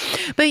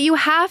 But you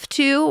have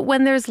to,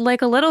 when there's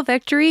like a little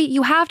victory,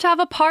 you have to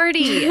have a party.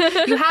 You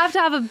have to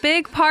have a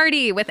big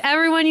party with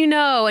everyone you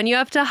know, and you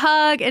have to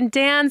hug and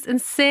dance and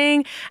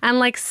sing and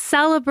like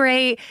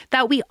celebrate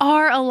that we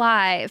are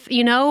alive.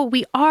 You know,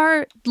 we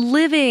are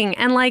living,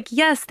 and like,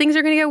 yes, things things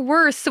are going to get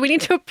worse. So we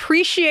need to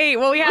appreciate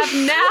what we have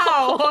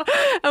now.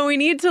 And we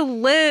need to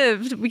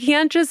live. We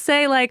can't just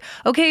say like,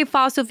 okay,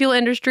 fossil fuel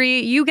industry,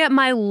 you get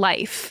my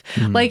life.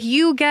 Like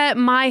you get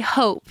my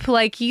hope.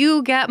 Like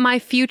you get my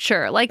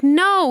future. Like,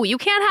 no, you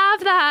can't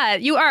have that.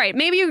 All right,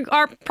 maybe you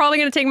are probably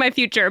going to take my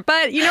future,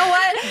 but you know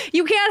what?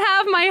 You can't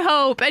have my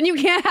hope and you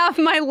can't have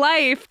my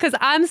life because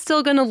I'm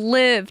still going to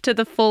live to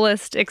the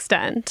fullest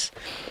extent.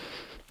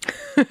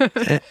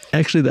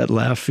 Actually, that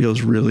laugh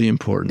feels really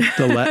important.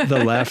 The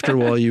laughter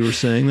while you were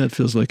saying that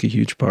feels like a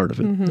huge part of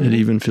it. It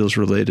even feels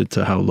related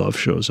to how love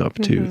shows up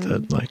too.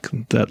 That like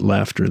that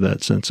laughter,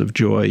 that sense of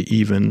joy,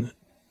 even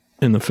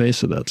in the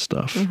face of that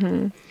stuff.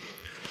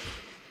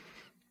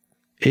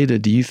 Adah,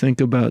 do you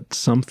think about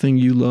something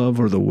you love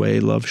or the way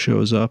love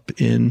shows up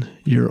in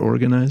your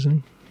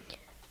organizing?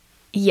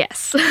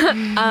 Yes.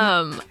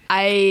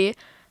 I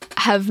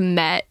have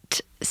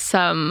met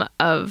some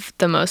of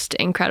the most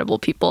incredible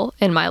people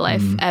in my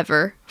life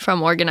ever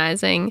from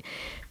organizing.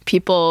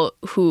 People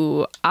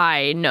who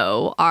I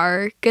know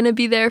are going to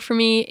be there for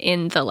me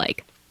in the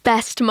like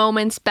best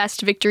moments,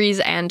 best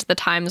victories, and the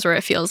times where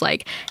it feels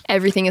like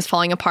everything is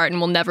falling apart and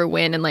we'll never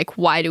win. And like,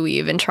 why do we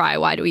even try?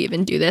 Why do we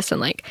even do this?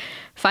 And like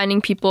finding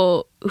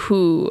people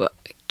who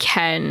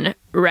can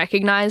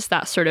recognize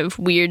that sort of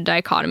weird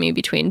dichotomy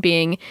between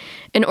being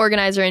an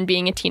organizer and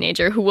being a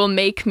teenager, who will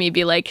make me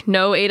be like,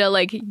 no, Adah,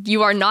 like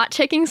you are not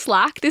taking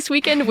slack this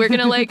weekend. We're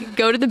gonna like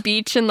go to the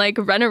beach and like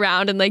run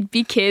around and like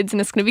be kids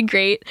and it's gonna be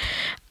great.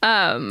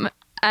 And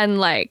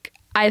like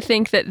I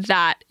think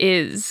that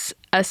is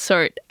a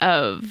sort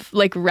of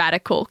like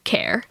radical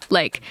care,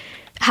 like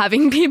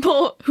having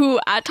people who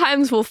at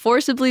times will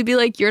forcibly be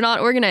like, you're not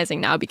organizing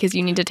now because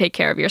you need to take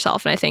care of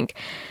yourself. And I think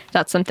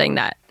that's something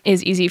that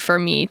is easy for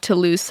me to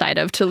lose sight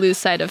of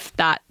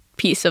that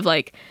piece of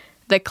like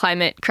the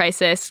climate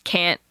crisis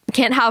can't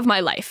have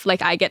my life.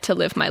 Like I get to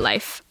live my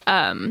life.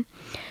 And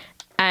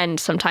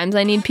sometimes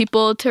I need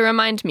people to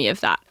remind me of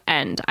that.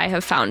 And I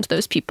have found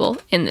those people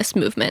in this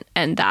movement,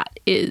 and that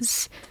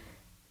is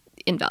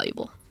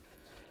invaluable.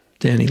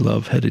 Danny,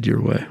 love headed your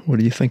way. What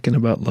are you thinking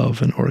about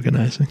love and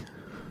organizing?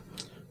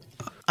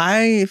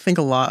 I think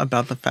a lot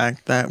about the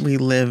fact that we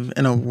live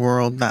in a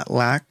world that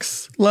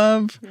lacks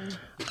love.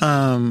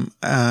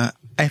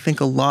 I think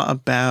a lot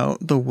about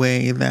the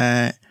way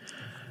that,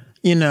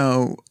 you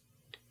know,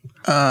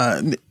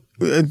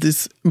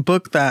 this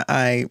book that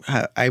I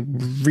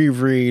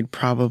reread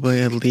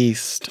probably at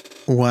least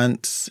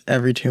once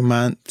every 2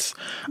 months,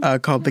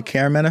 called The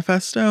Care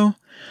Manifesto.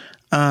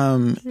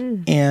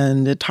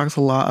 And it talks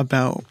a lot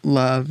about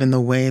love and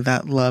the way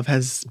that love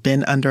has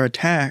been under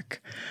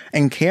attack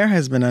and care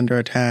has been under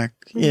attack.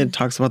 It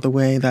talks about the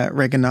way that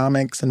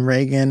Reaganomics and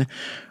Reagan,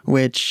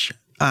 which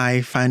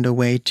I find a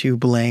way to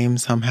blame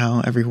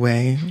somehow every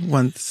way.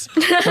 Once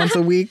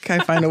a week, I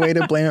find a way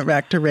to blame it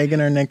back to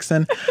Reagan or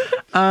Nixon.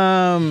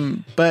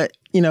 But,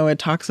 you know, it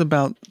talks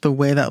about the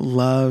way that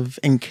love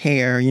and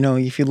care, you know,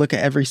 if you look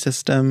at every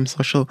system,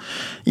 social,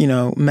 you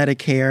know,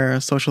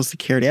 Medicare, Social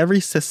Security,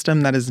 every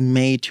system that is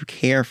made to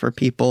care for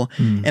people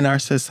in our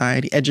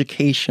society,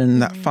 education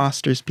that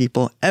fosters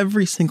people,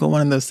 every single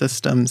one of those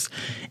systems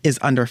is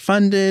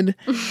underfunded.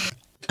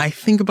 I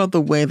think about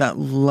the way that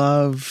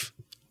love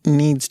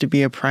needs to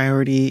be a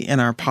priority in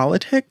our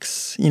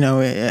politics, you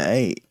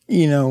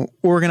know,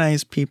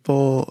 organize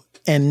people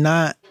and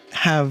not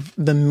have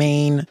the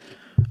main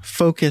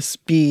focus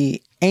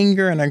be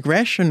anger and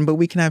aggression, but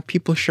we can have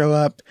people show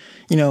up,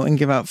 you know, and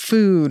give out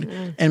food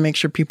and make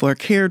sure people are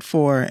cared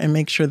for and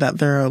make sure that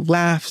there are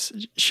laughs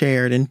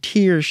shared and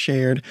tears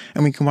shared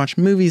and we can watch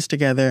movies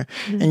together.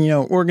 And, you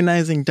know,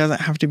 organizing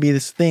doesn't have to be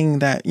this thing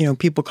that, you know,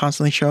 people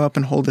constantly show up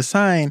and hold a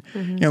sign.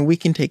 You know, we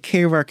can take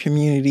care of our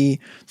community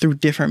through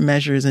different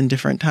measures and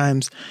different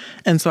times.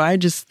 And so I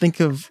just think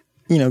of,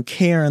 you know,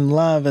 care and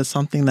love as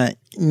something that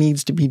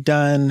needs to be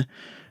done,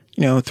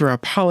 you know, through our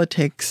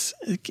politics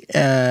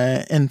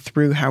and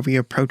through how we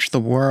approach the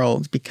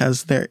world,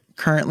 because there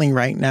currently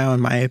right now, in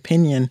my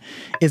opinion,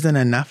 isn't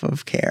enough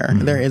of care.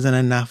 There isn't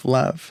enough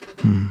love.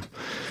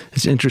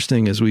 It's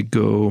interesting as we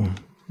go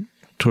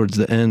towards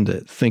the end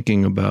at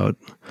thinking about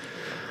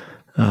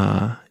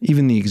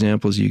even the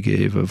examples you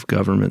gave of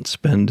government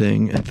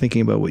spending and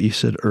thinking about what you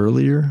said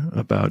earlier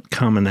about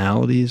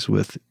commonalities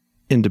with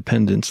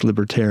independents,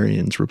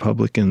 libertarians,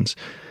 Republicans.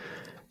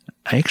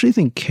 I actually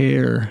think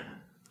care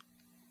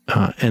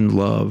and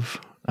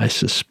love, I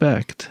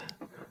suspect,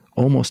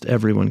 almost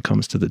everyone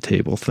comes to the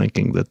table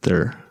thinking that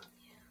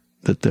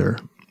they're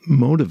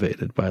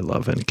motivated by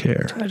love and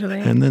care. Totally.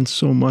 And then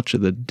so much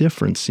of the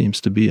difference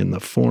seems to be in the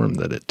form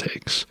that it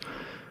takes.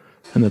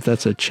 And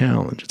that's a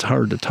challenge. It's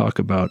hard to talk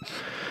about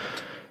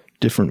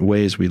different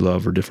ways we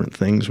love or different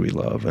things we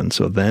love. And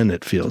so then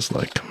it feels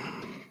like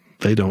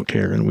they don't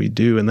care and we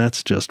do. And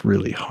that's just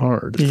really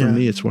hard. For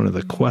me, it's one of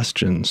the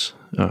questions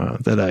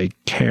that I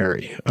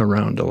carry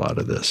around a lot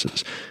of this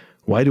is,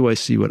 why do I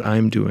see what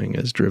I'm doing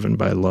as driven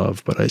by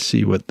love, but I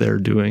see what they're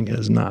doing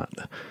as not?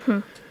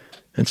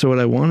 And so what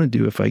I want to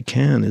do, if I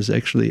can, is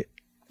actually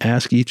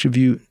ask each of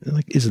you,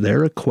 like, is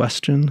there a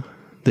question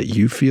that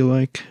you feel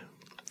like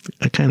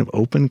a kind of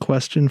open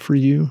question for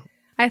you.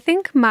 I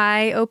think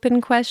my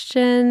open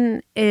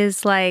question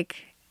is like,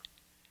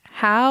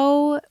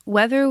 how,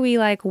 whether we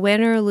like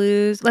win or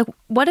lose, like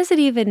what does it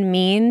even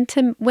mean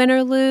to win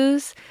or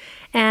lose?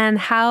 And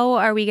how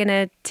are we going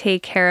to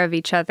take care of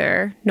each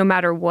other no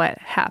matter what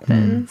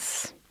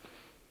happens?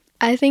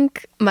 I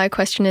think my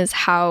question is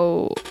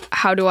how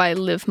do I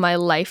live my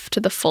life to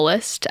the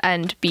fullest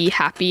and be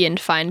happy and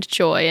find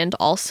joy and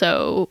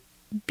also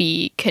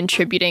be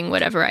contributing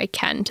whatever I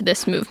can to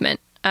this movement.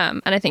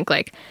 And I think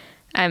like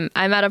I'm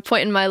at a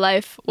point in my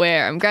life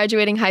where I'm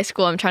graduating high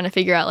school. I'm trying to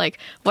figure out like,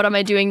 what am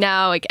I doing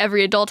now? Like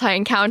every adult I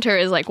encounter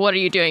is like, what are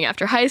you doing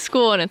after high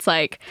school? And it's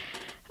like,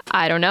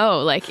 I don't know,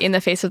 like in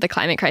the face of the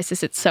climate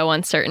crisis, it's so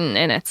uncertain.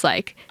 And it's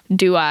like,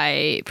 do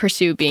I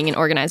pursue being an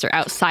organizer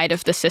outside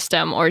of the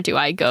system, or do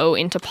I go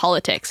into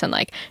politics and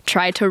like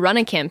try to run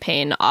a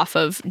campaign off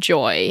of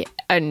joy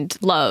and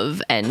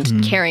love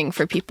and caring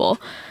for people?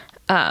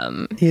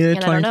 Either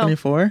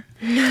 2024?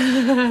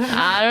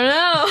 I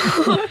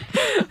don't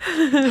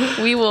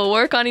know. We will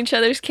work on each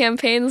other's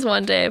campaigns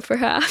one day,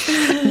 perhaps.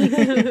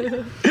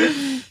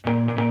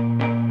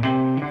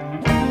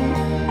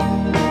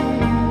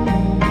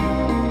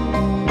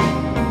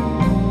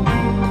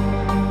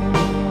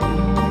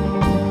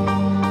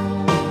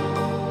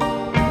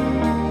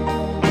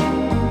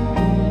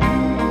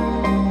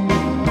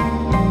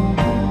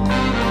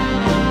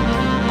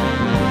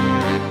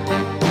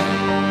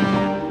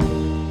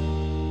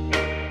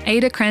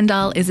 Adah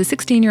Crandall is a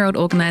 16-year-old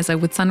organizer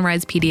with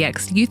Sunrise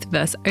PDX Youth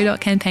vs. ODOT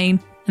campaign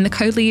and the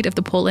co-lead of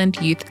the Portland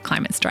Youth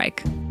Climate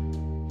Strike.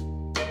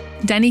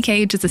 Danny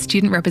Cage is a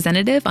student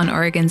representative on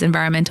Oregon's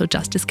Environmental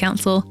Justice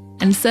Council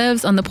and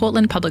serves on the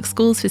Portland Public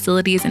Schools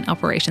Facilities and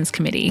Operations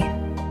Committee.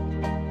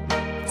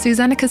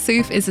 Suzanna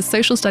Kassouf is a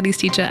social studies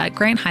teacher at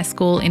Grant High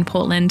School in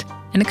Portland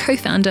and a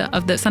co-founder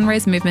of the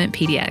Sunrise Movement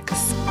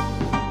PDX.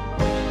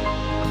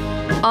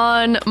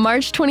 On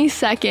March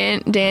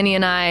 22nd, Danny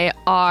and I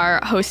are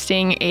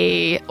hosting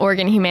a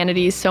Oregon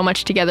Humanities So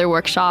Much Together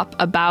workshop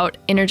about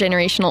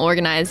intergenerational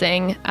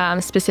organizing,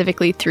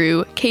 specifically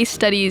through case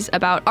studies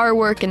about our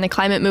work in the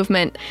climate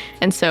movement.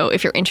 And so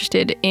if you're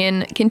interested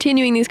in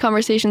continuing these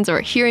conversations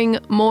or hearing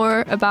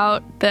more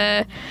about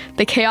the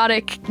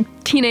chaotic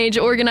teenage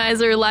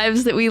organizer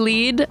lives that we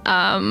lead,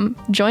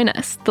 join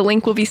us. The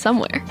link will be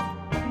somewhere.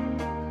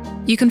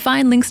 You can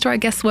find links to our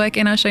guest work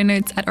in our show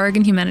notes at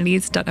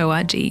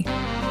oregonhumanities.org.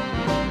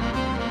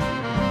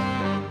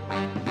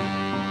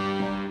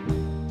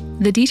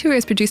 The Detour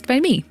is produced by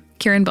me,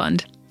 Kieran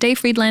Bond. Dave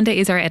Friedlander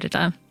is our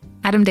editor.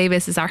 Adam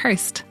Davis is our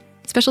host.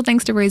 Special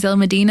thanks to Roselle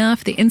Medina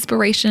for the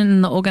inspiration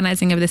and the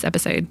organising of this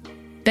episode.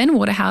 Ben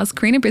Waterhouse,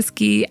 Karina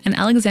Brisky, and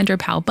Alexandra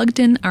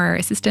Powell-Bugden are our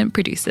assistant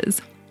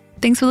producers.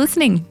 Thanks for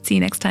listening. See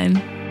you next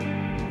time.